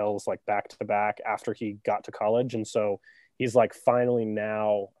 ACLs like back to back after he got to college. And so he's like finally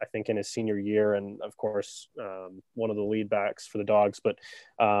now, I think, in his senior year, and of course, one of the lead backs for the Dogs. But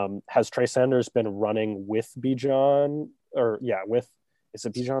has Trey Sanders been running with Bijan, is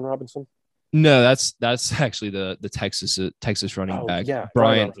it Bijan Robinson? No, that's actually the Texas running back. Yeah,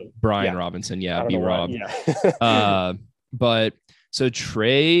 Brian Robinson. Yeah, B Rob. Yeah. But so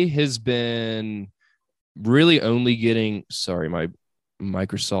Trey has been really only getting. Sorry, my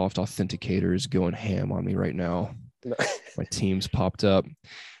Microsoft Authenticator is going ham on me right now. My Teams popped up.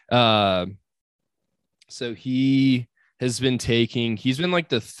 So he's been like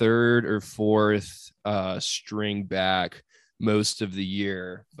the third or fourth string back most of the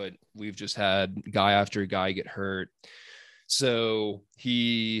year, but we've just had guy after guy get hurt. So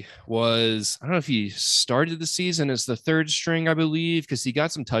I don't know if he started the season as the third string, I believe, because he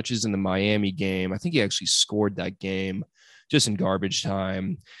got some touches in the Miami game. I think he actually scored that game just in garbage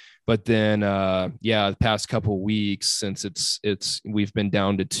time. But then, the past couple of weeks, since we've been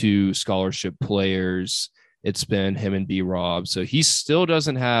down to 2 scholarship players, it's been him and B Rob. So he still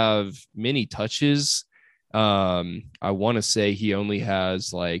doesn't have many touches. I want to say he only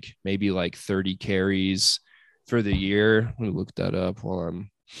has maybe 30 carries for the year. Let me look that up while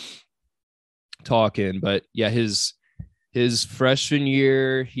I'm talking. But yeah, his freshman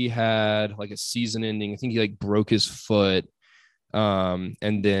year, he had like a season ending. I think he broke his foot.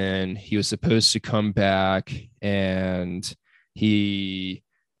 And then he was supposed to come back, and his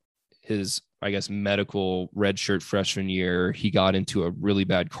medical redshirt freshman year, he got into a really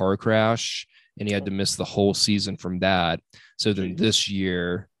bad car crash and he had to miss the whole season from that. So then this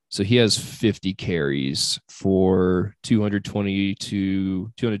year, so he has 50 carries for 220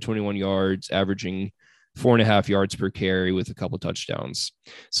 to 221 yards, averaging 4.5 yards per carry with a couple touchdowns.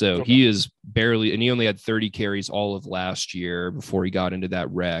 So he is barely, and he only had 30 carries all of last year before he got into that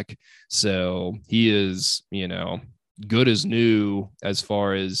wreck. So he is, good as new as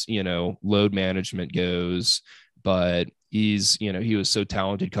far as, load management goes, but he was so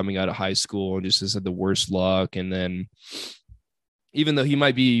talented coming out of high school and just has had the worst luck. And then even though he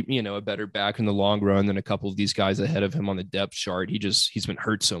might be, a better back in the long run than a couple of these guys ahead of him on the depth chart, he's been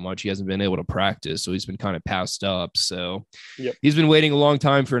hurt so much. He hasn't been able to practice. So he's been kind of passed up. So he's been waiting a long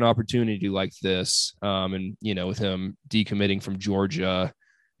time for an opportunity like this. And, with him decommitting from Georgia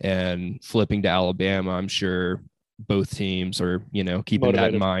and flipping to Alabama, I'm sure both teams are, keeping motivated.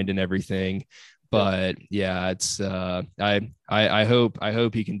 That in mind and everything. But it's I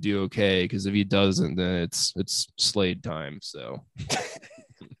hope he can do okay, because if he doesn't, then it's Slade time. So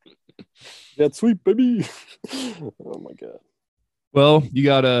that's sweet, baby. Oh my god. Well, you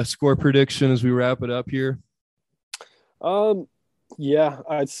got a score prediction as we wrap it up here? Yeah,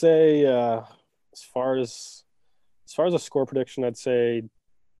 I'd say as far as a score prediction, I'd say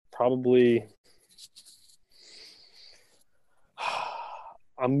probably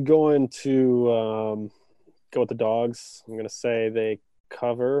I'm going to go with the Dogs. I'm going to say they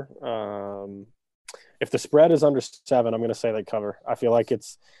cover. If the spread is under 7, I'm going to say they cover. I feel like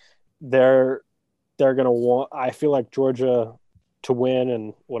they're going to want. I feel like Georgia to win,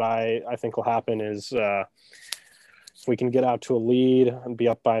 and what I think will happen is if we can get out to a lead and be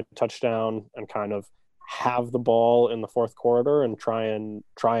up by a touchdown and kind of have the ball in the fourth quarter and try and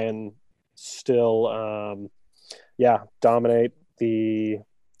still dominate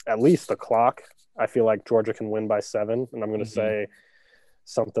at least the clock. I feel like Georgia can win by 7, and I'm going to say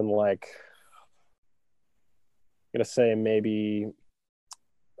something like, maybe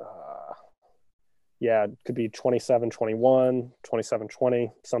it could be 27-21,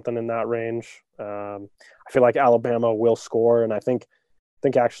 27-20, something in that range. I feel like Alabama will score, and I think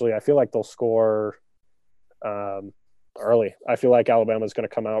actually I feel like they'll score early. I feel like Alabama's going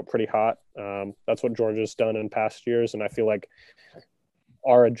to come out pretty hot. That's what Georgia's done in past years, and I feel like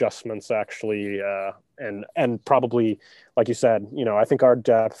our adjustments actually and probably, like you said, I think our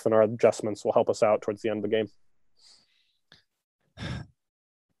depth and our adjustments will help us out towards the end of the game.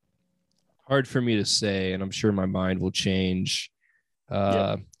 hard for me to say, and I'm sure my mind will change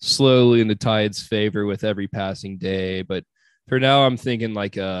slowly in the Tide's favor with every passing day. But for now, I'm thinking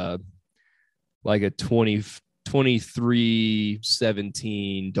like a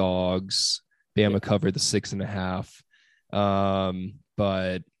 23-17 Dogs. Bama covered the 6.5.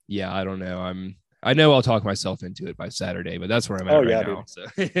 But yeah, I don't know. I know I'll talk myself into it by Saturday, but that's where I'm at right now. So.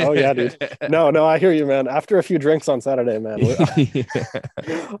 Oh yeah, dude. No, I hear you, man. After a few drinks on Saturday, man,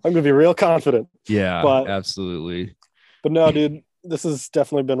 I'm gonna be real confident. Yeah, absolutely. But no, dude, this has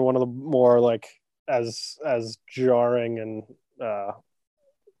definitely been one of the more like as jarring and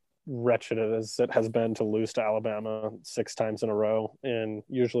wretched as it has been to lose to Alabama 6 times in a row in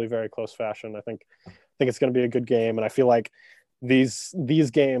usually very close fashion. I think it's going to be a good game, and I feel like these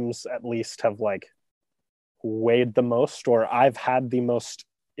games at least have like weighed the most, or I've had the most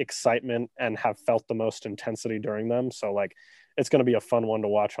excitement and have felt the most intensity during them. So like it's going to be a fun one to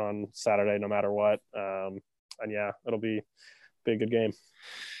watch on Saturday no matter what. And yeah, it'll be a good game.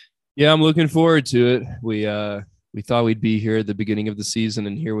 Yeah, I'm looking forward to it. We thought we'd be here at the beginning of the season,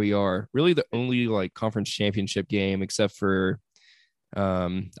 and here we are. Really the only like conference championship game, except for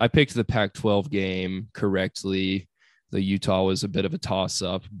I picked the Pac-12 game correctly. The Utah was a bit of a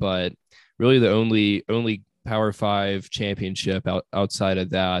toss-up, but really the only Power 5 championship outside of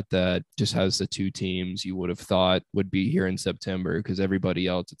that just has the 2 teams you would have thought would be here in September, because everybody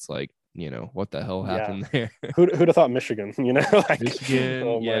else, it's like, what the hell happened there? Who'd have thought Michigan, like, Michigan,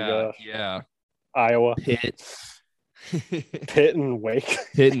 oh my gosh. Yeah. Iowa. Pitt and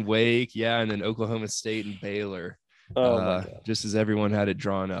Wake. Yeah, and then Oklahoma State and Baylor. Oh my God. Just as everyone had it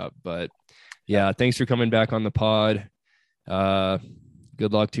drawn up. But yeah, thanks for coming back on the pod.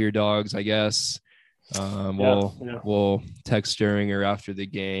 Good luck to your Dogs, I guess. We'll text during or after the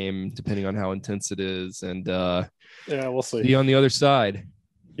game, depending on how intense it is, and we'll see you on the other side.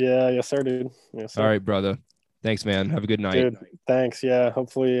 Yes sir, dude. Yes sir. All right, brother, thanks, man. Have a good night, dude. Thanks.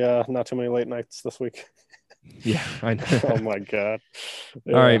 Hopefully not too many late nights this week. Yeah, I know. Oh my God.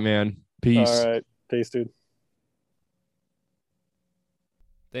 All right, man. Peace. All right, peace, dude.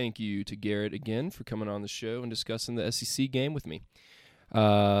 Thank you to Garrett again for coming on the show and discussing the SEC game with me.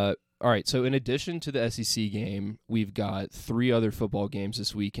 All right, so in addition to the SEC game, we've got 3 other football games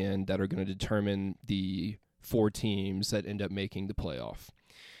this weekend that are going to determine the 4 teams that end up making the playoff.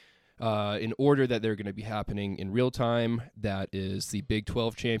 In order that they're going to be happening in real time, that is the Big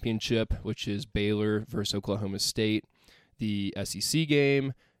 12 Championship, which is Baylor versus Oklahoma State, the SEC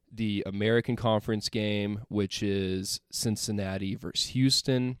game, the American Conference game, which is Cincinnati versus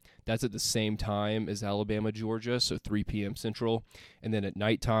Houston. That's at the same time as Alabama, Georgia, so 3 p.m. Central. And then at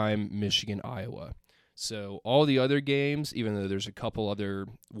nighttime, Michigan, Iowa. So all the other games, even though there's a couple other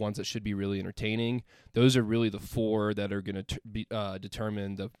ones that should be really entertaining, those are really the 4 that are going to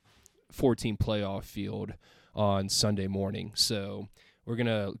determine the 14 playoff field on Sunday morning. So we're going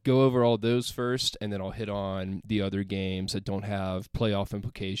to go over all those first, and then I'll hit on the other games that don't have playoff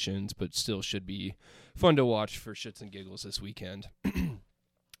implications but still should be fun to watch for shits and giggles this weekend.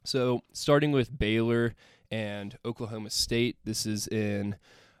 So starting with Baylor and Oklahoma State, this is in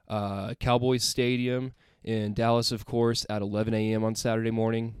Cowboys Stadium in Dallas, of course, at 11 a.m. on Saturday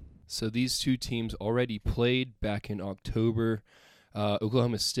morning. So these 2 teams already played back in October.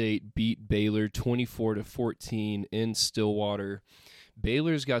 Oklahoma State beat Baylor 24-14 in Stillwater.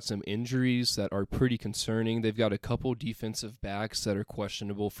 Baylor's got some injuries that are pretty concerning. They've got a couple defensive backs that are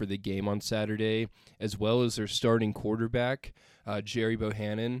questionable for the game on Saturday, as well as their starting quarterback, Jerry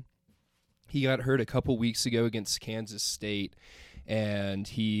Bohannon. He got hurt a couple weeks ago against Kansas State, and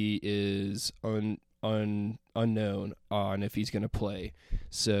he is unknown on if he's going to play.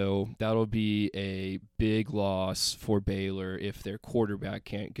 So that'll be a big loss for Baylor if their quarterback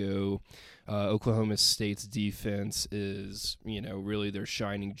can't go. Oklahoma State's defense is, really their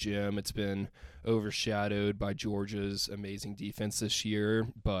shining gem. It's been overshadowed by Georgia's amazing defense this year,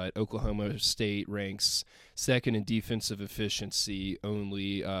 but Oklahoma State ranks second in defensive efficiency,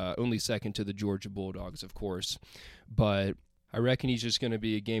 only second to the Georgia Bulldogs, of course. But I reckon he's just going to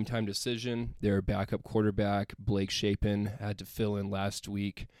be a game-time decision. Their backup quarterback, Blake Shapen, had to fill in last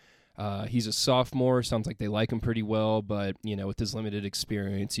week. He's a sophomore. Sounds like they like him pretty well, but, with his limited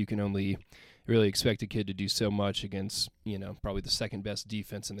experience, you can only really expect a kid to do so much against, probably the second-best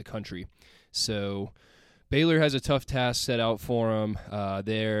defense in the country. So Baylor has a tough task set out for them.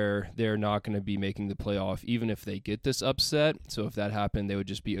 They're not going to be making the playoff, even if they get this upset. So if that happened, they would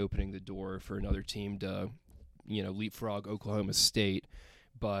just be opening the door for another team to leapfrog Oklahoma State.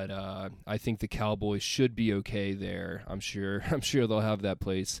 But I think the Cowboys should be okay there. I'm sure they'll have that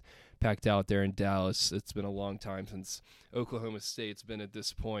place packed out there in Dallas. It's been a long time since Oklahoma State's been at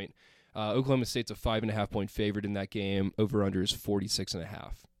this point. Oklahoma State's a 5.5-point favorite in that game. Over-under is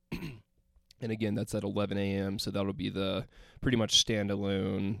 46.5. And again, that's at 11 a.m., so that'll be the pretty much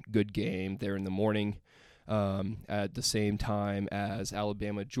standalone good game there in the morning. At the same time as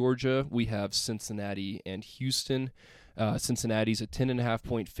Alabama, Georgia, we have Cincinnati and Houston. Cincinnati's a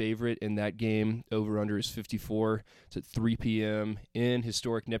 10.5-point favorite in that game. Over-under is 54. It's at 3 p.m. in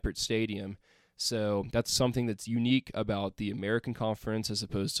historic Nippert Stadium. So that's something that's unique about the American Conference as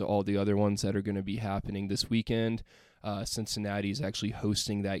opposed to all the other ones that are going to be happening this weekend. Cincinnati is actually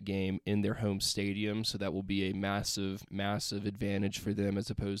hosting that game in their home stadium, so that will be a massive, massive advantage for them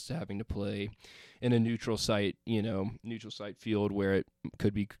as opposed to having to play in a neutral site field where it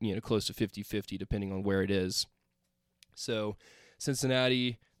could be, close to 50-50 depending on where it is. So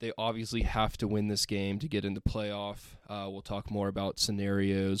Cincinnati, they obviously have to win this game to get in the playoff. We'll talk more about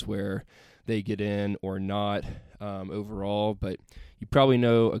scenarios where they get in or not overall, but you probably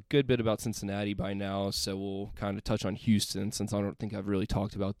know a good bit about Cincinnati by now, so we'll kind of touch on Houston since I don't think I've really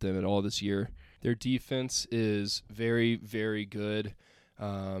talked about them at all this year. Their defense is very, very good.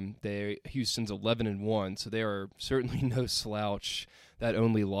 Houston's 11-1, so they are certainly no slouch. That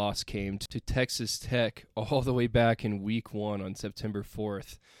only loss came to Texas Tech all the way back in Week 1 on September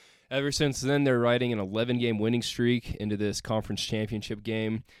 4th. Ever since then, they're riding an 11-game winning streak into this conference championship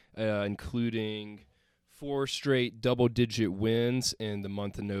game, including 4 straight double-digit wins in the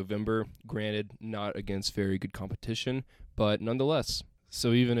month of November. Granted, not against very good competition, but nonetheless.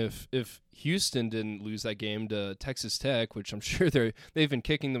 So even if Houston didn't lose that game to Texas Tech, which I'm sure they've been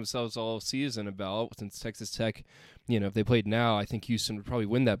kicking themselves all season about, since Texas Tech, if they played now, I think Houston would probably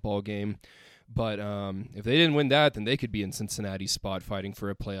win that ball game. But if they didn't win that, then they could be in Cincinnati's spot fighting for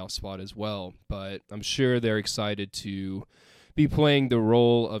a playoff spot as well. But I'm sure they're excited to be playing the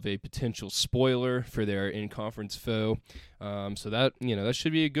role of a potential spoiler for their in-conference foe. So that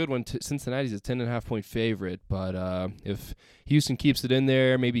should be a good one. Cincinnati's a 10.5-point favorite, but if Houston keeps it in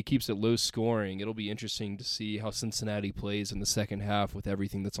there, maybe keeps it low scoring, it'll be interesting to see how Cincinnati plays in the second half with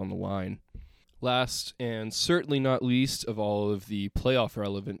everything that's on the line. Last and certainly not least of all of the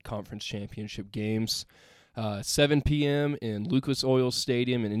playoff-relevant conference championship games, 7 p.m. in Lucas Oil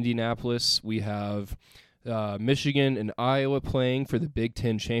Stadium in Indianapolis, we have Michigan and Iowa playing for the Big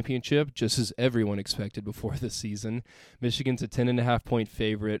Ten championship, just as everyone expected before the season. Michigan's a 10.5-point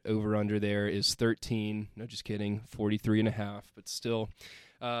favorite. Over-under there is 13. No, just kidding, 43.5. But still,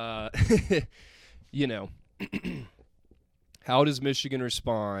 how does Michigan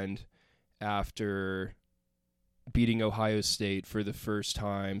respond after beating Ohio State for the first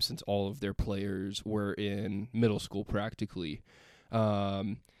time since all of their players were in middle school practically?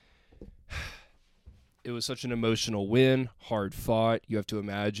 It was such an emotional win, hard fought. You have to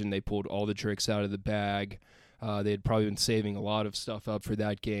imagine they pulled all the tricks out of the bag. They had probably been saving a lot of stuff up for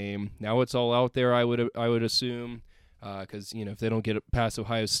that game. Now it's all out there, I would assume, because if they don't get past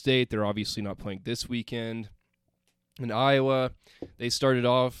Ohio State, they're obviously not playing this weekend. In Iowa, they started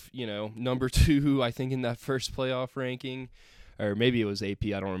off, number 2, I think, in that first playoff ranking, or maybe it was AP,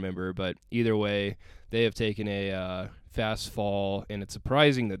 I don't remember. But either way, they have taken a fast fall, and it's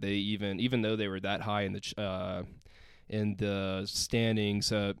surprising that they even though they were that high in the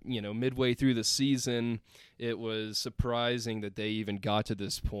standings, midway through the season, it was surprising that they even got to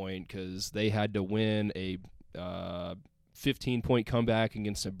this point because they had to win a 15-point comeback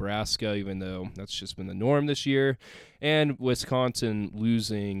against Nebraska, even though that's just been the norm this year, and Wisconsin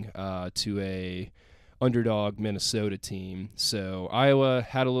losing to a underdog Minnesota team. So Iowa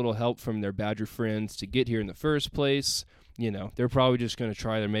had a little help from their Badger friends to get here in the first place. They're probably just going to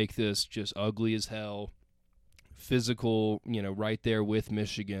try to make this just ugly as hell, physical, right there with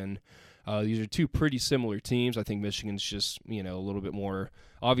Michigan. These are two pretty similar teams. I think Michigan's just, a little bit more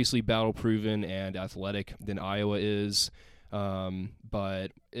obviously battle-proven and athletic than Iowa is. But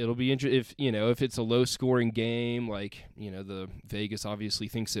it'll be interesting if it's a low-scoring game, like, the Vegas obviously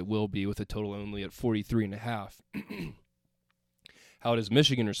thinks it will be with a total only at 43.5. How does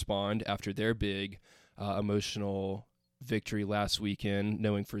Michigan respond after their big emotional victory last weekend,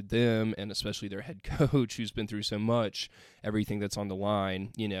 knowing for them and especially their head coach who's been through so much, everything that's on the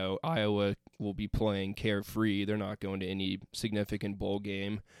line? Iowa will be playing carefree. They're not going to any significant bowl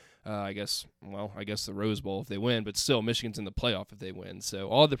game. I guess the Rose Bowl if they win, but still Michigan's in the playoff if they win. So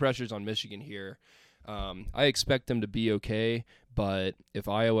all the pressure's on Michigan here. I expect them to be okay, but if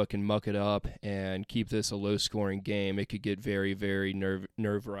Iowa can muck it up and keep this a low-scoring game, it could get very, very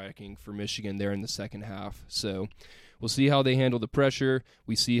nerve-wracking for Michigan there in the second half. So we'll see how they handle the pressure.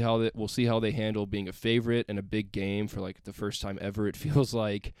 We'll see how they handle being a favorite in a big game for like the first time ever, it feels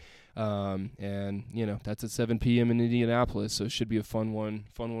like. And that's at 7 p.m. in Indianapolis, so it should be a fun one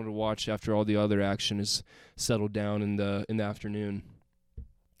to watch after all the other action is settled down in the afternoon.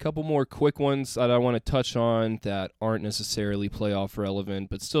 Couple more quick ones that I want to touch on that aren't necessarily playoff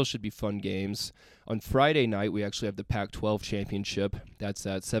relevant, but still should be fun games. On Friday night, we actually have the Pac-12 championship. That's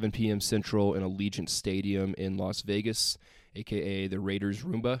at 7 p.m. Central in Allegiant Stadium in Las Vegas, a.k.a. the Raiders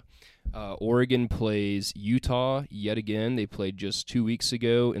Roomba. Oregon plays Utah yet again. They played just 2 weeks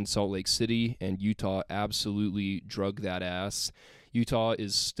ago in Salt Lake City, and Utah absolutely drug that ass. Utah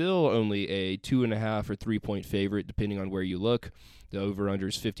is still only a 2.5 or 3-point favorite, depending on where you look. The over-under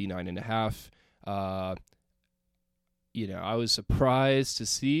is 59.5. I was surprised to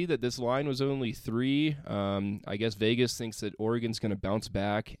see that this line was only 3. I guess Vegas thinks that Oregon's going to bounce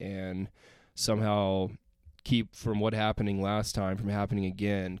back and somehow keep from what happening last time from happening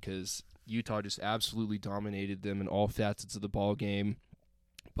again, because Utah just absolutely dominated them in all facets of the ball game.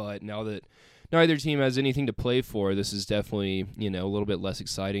 But now that neither team has anything to play for, this is definitely a little bit less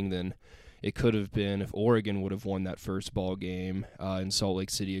exciting than it could have been if Oregon would have won that first ball game in Salt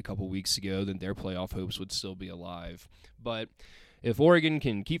Lake City a couple weeks ago. Then their playoff hopes would still be alive. But if Oregon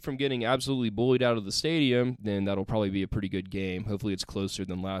can keep from getting absolutely bullied out of the stadium, then that'll probably be a pretty good game. Hopefully it's closer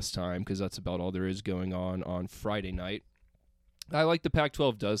than last time, because that's about all there is going on Friday night. I like the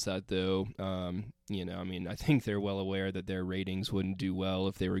Pac-12 does that, though. I think they're well aware that their ratings wouldn't do well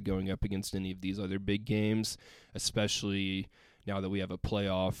if they were going up against any of these other big games, especially now that we have a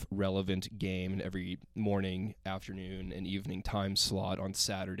playoff-relevant game in every morning, afternoon, and evening time slot on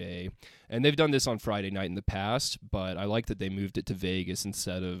Saturday. And they've done this on Friday night in the past, but I like that they moved it to Vegas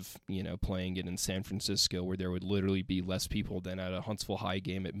instead of, playing it in San Francisco, where there would literally be less people than at a Huntsville High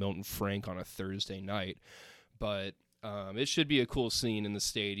game at Milton Frank on a Thursday night. But it should be a cool scene in the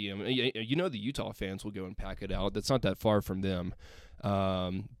stadium. The Utah fans will go and pack it out. That's not that far from them.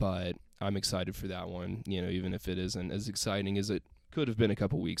 But I'm excited for that one, even if it isn't as exciting as it could have been a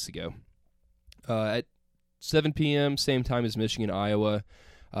couple weeks ago. At 7 p.m., same time as Michigan, Iowa,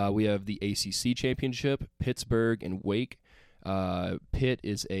 we have the ACC Championship, Pittsburgh and Wake. Pitt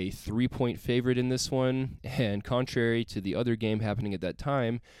is a 3-point favorite in this one, and contrary to the other game happening at that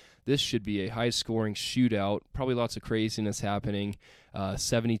time, this should be a high-scoring shootout, probably lots of craziness happening.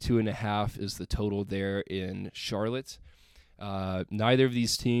 72.5 is the total there in Charlotte. Neither of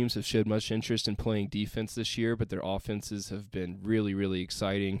these teams have showed much interest in playing defense this year, but their offenses have been really, really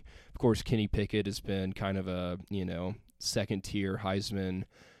exciting. Of course, Kenny Pickett has been kind of a, second-tier Heisman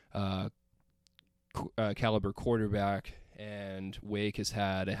caliber quarterback, and Wake has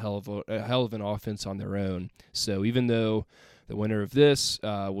had a hell of an offense on their own. So even though the winner of this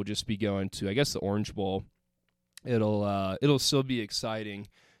will just be going to, I guess, the Orange Bowl, it'll still be exciting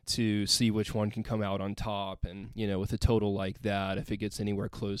to see which one can come out on top. And, with a total like that, if it gets anywhere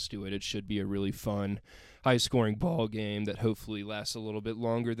close to it, it should be a really fun, high-scoring ball game that hopefully lasts a little bit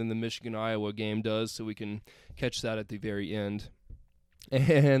longer than the Michigan-Iowa game does, so we can catch that at the very end.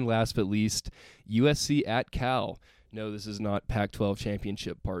 And last but least, USC at Cal. No, this is not Pac-12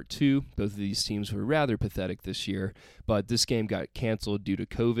 Championship Part 2. Both of these teams were rather pathetic this year, but this game got canceled due to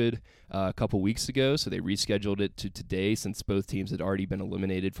COVID a couple weeks ago, so they rescheduled it to today since both teams had already been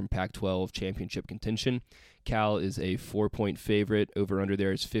eliminated from Pac-12 Championship contention. Cal is a 4-point favorite. Over-under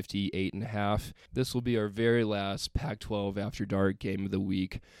there is 58.5. This will be our very last Pac-12 After Dark game of the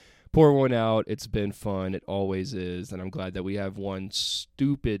week. Pour one out. It's been fun. It always is. And I'm glad that we have one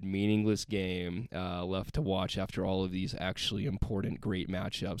stupid, meaningless game left to watch after all of these actually important, great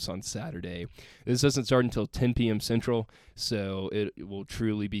matchups on Saturday. This doesn't start until 10 p.m. Central, so it will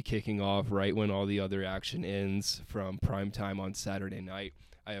truly be kicking off right when all the other action ends from prime time on Saturday night.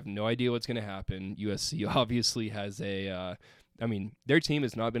 I have no idea what's going to happen. USC obviously has their team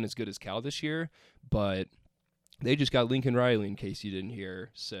has not been as good as Cal this year, but they just got Lincoln Riley, in case you didn't hear.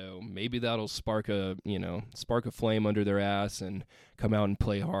 So maybe that'll spark a flame under their ass and come out and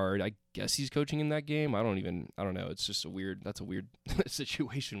play hard. I guess he's coaching in that game. I don't know. It's just that's a weird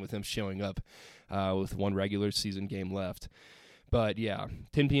situation with him showing up with one regular season game left. But yeah,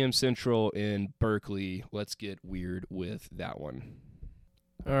 10 p.m. Central in Berkeley. Let's get weird with that one.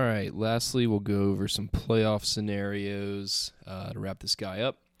 All right. Lastly, we'll go over some playoff scenarios to wrap this guy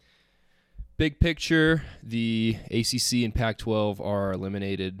up. Big picture, the ACC and Pac-12 are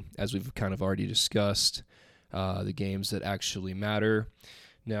eliminated, as we've kind of already discussed, the games that actually matter.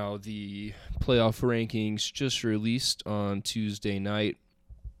 Now, the playoff rankings just released on Tuesday night.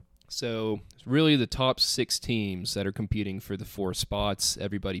 So, really the top 6 teams that are competing for the 4 spots,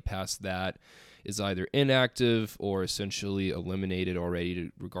 everybody past that is either inactive or essentially eliminated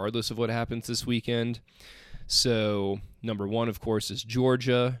already, regardless of what happens this weekend. So number 1, of course, is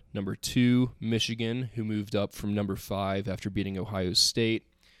Georgia. Number 2, Michigan, who moved up from number 5 after beating Ohio State.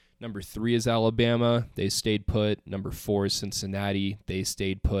 Number 3 is Alabama. They stayed put. Number 4 is Cincinnati. They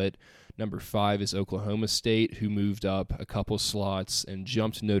stayed put. Number 5 is Oklahoma State, who moved up a couple slots and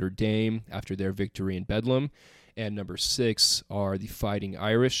jumped Notre Dame after their victory in Bedlam. And number 6 are the Fighting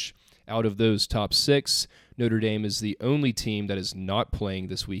Irish. Out of those top 6, Notre Dame is the only team that is not playing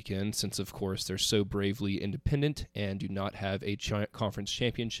this weekend since, of course, they're so bravely independent and do not have a conference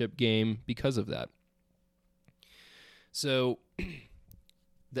championship game because of that. So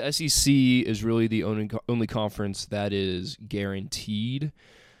the SEC is really the only conference that is guaranteed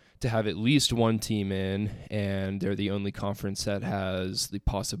to have at least one team in, and they're the only conference that has the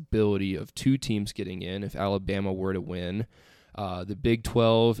possibility of 2 teams getting in if Alabama were to win. The Big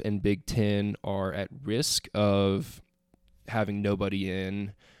 12 and Big 10 are at risk of having nobody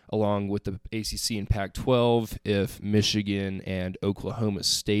in, along with the ACC and Pac-12. If Michigan and Oklahoma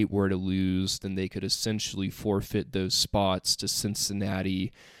State were to lose, then they could essentially forfeit those spots to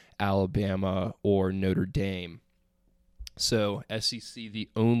Cincinnati, Alabama, or Notre Dame. So SEC, the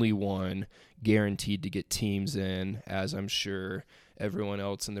only one guaranteed to get teams in, as I'm sure everyone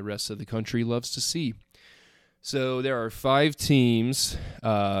else in the rest of the country loves to see. So there are 5 teams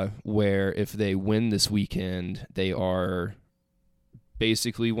where if they win this weekend, they are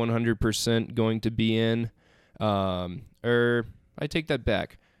basically 100% going to be in. Or I take that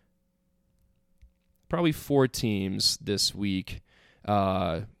back. Probably 4 teams this week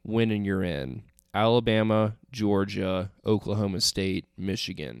win and you're in. Alabama, Georgia, Oklahoma State,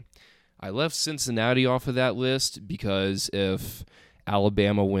 Michigan. I left Cincinnati off of that list because if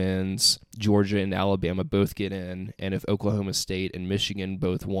Alabama wins, Georgia and Alabama both get in, and if Oklahoma State and Michigan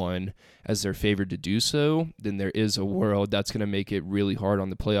both won as they're favored to do so, then there is a world that's going to make it really hard on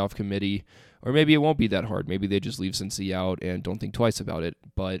the playoff committee, or maybe it won't be that hard. Maybe they just leave Cincy out and don't think twice about it,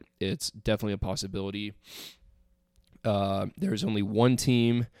 but it's definitely a possibility. There's only one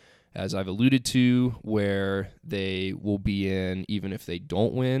team, as I've alluded to, where they will be in even if they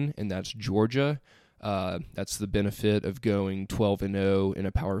don't win, and that's Georgia. That's the benefit of going 12-0 in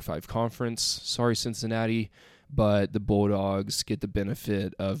a Power 5 conference. Sorry, Cincinnati, but the Bulldogs get the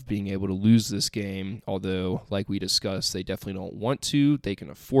benefit of being able to lose this game, although, like we discussed, they definitely don't want to. They can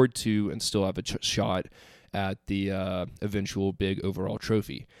afford to and still have a shot at the eventual big overall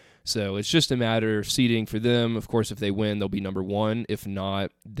trophy. So it's just a matter of seeding for them. Of course, if they win, they'll be number 1. If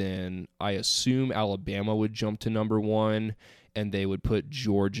not, then I assume Alabama would jump to number 1, and they would put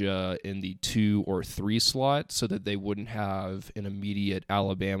Georgia in the 2 or 3 slot so that they wouldn't have an immediate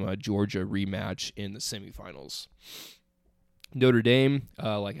Alabama-Georgia rematch in the semifinals. Notre Dame,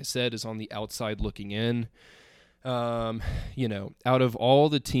 like I said, is on the outside looking in. Out of all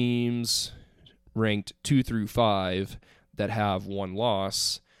the teams ranked 2 through 5 that have one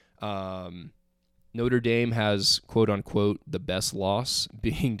loss, Notre Dame has, quote-unquote, the best loss,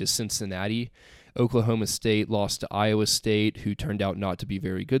 being to Cincinnati. Oklahoma State lost to Iowa State, who turned out not to be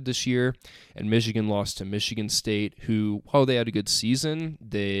very good this year. And Michigan lost to Michigan State, who, while they had a good season,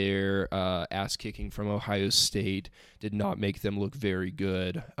 their ass-kicking from Ohio State did not make them look very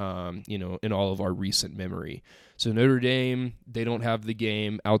good, in all of our recent memory. So Notre Dame, they don't have the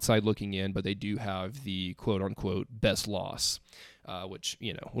game outside looking in, but they do have the quote-unquote best loss. Which,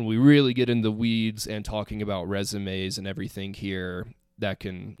 when we really get in the weeds and talking about resumes and everything here, that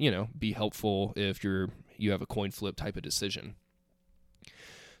can, be helpful if you have a coin flip type of decision.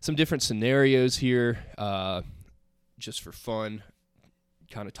 Some different scenarios here, just for fun,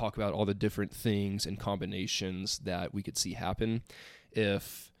 kind of talk about all the different things and combinations that we could see happen.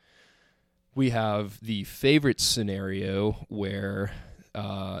 If we have the favorite scenario where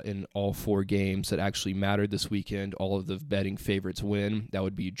in all 4 games that actually mattered this weekend, all of the betting favorites win. That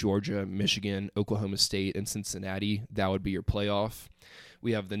would be Georgia, Michigan, Oklahoma State, and Cincinnati. That would be your playoff.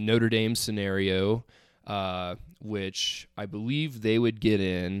 We have the Notre Dame scenario, which I believe they would get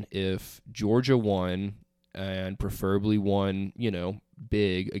in if Georgia won, and preferably won,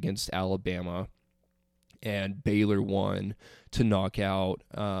 big against Alabama, and Baylor won to knock out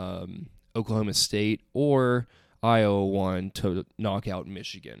Oklahoma State, or Iowa won to knock out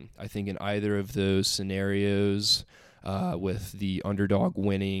Michigan. I think in either of those scenarios, with the underdog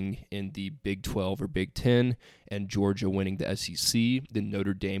winning in the Big 12 or Big 10 and Georgia winning the SEC, then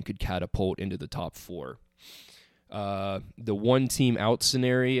Notre Dame could catapult into the top 4. The one team out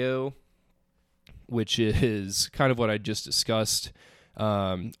scenario, which is kind of what I just discussed.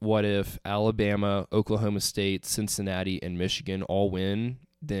 What if Alabama, Oklahoma State, Cincinnati, and Michigan all win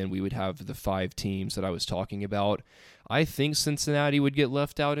then we would have the 5 teams that I was talking about. I think Cincinnati would get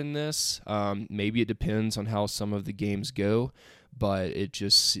left out in this. Maybe it depends on how some of the games go, but it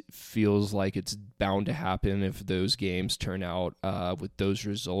just feels like it's bound to happen if those games turn out with those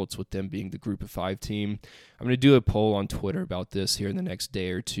results, with them being the group of 5 team. I'm going to do a poll on Twitter about this here in the next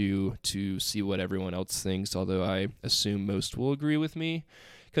day or two to see what everyone else thinks, although I assume most will agree with me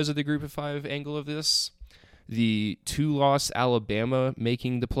because of the group of 5 angle of this. The 2-loss Alabama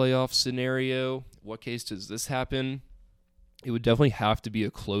making the playoff scenario, what case does this happen? It would definitely have to be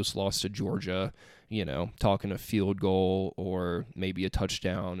a close loss to Georgia, talking a field goal or maybe a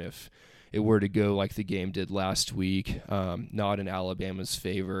touchdown if it were to go like the game did last week, not in Alabama's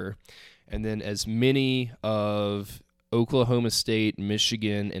favor. And then as many of Oklahoma State,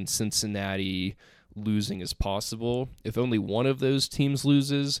 Michigan, and Cincinnati losing as possible. If only one of those teams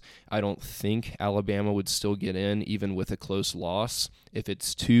loses, I don't think Alabama would still get in, even with a close loss. If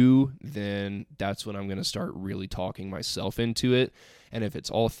it's 2, then that's when I'm going to start really talking myself into it. And if it's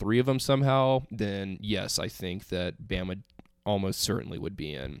all 3 of them somehow, then yes, I think that Bama almost certainly would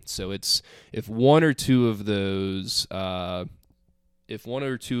be in. So it's if one or two of those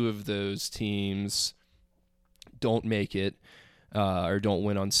teams don't make it, or don't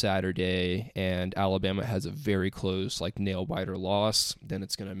win on Saturday, and Alabama has a very close, nail-biter loss, then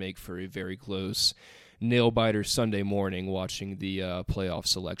it's going to make for a very close nail-biter Sunday morning watching the playoff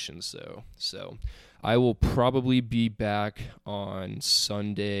selections. So I will probably be back on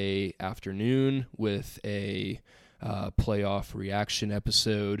Sunday afternoon with a playoff reaction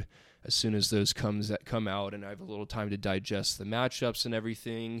episode as soon as those come out, and I have a little time to digest the matchups and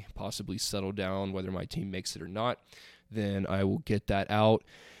everything, possibly settle down whether my team makes it or not. Then I will get that out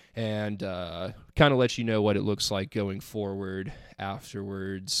and kind of let you know what it looks like going forward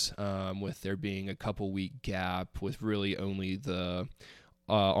afterwards, with there being a couple-week gap with really only the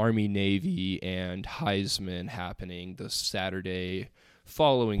Army, Navy, and Heisman happening the Saturday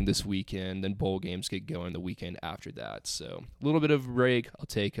following this weekend. Then bowl games get going the weekend after that. So a little bit of a break. I'll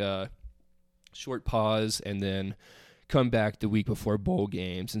take a short pause and then come back the week before bowl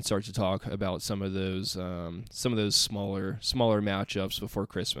games and start to talk about some of those smaller matchups before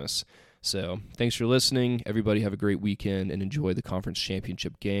Christmas. So thanks for listening. Everybody have a great weekend and enjoy the conference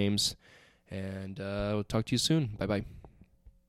championship games. And we'll talk to you soon. Bye-bye.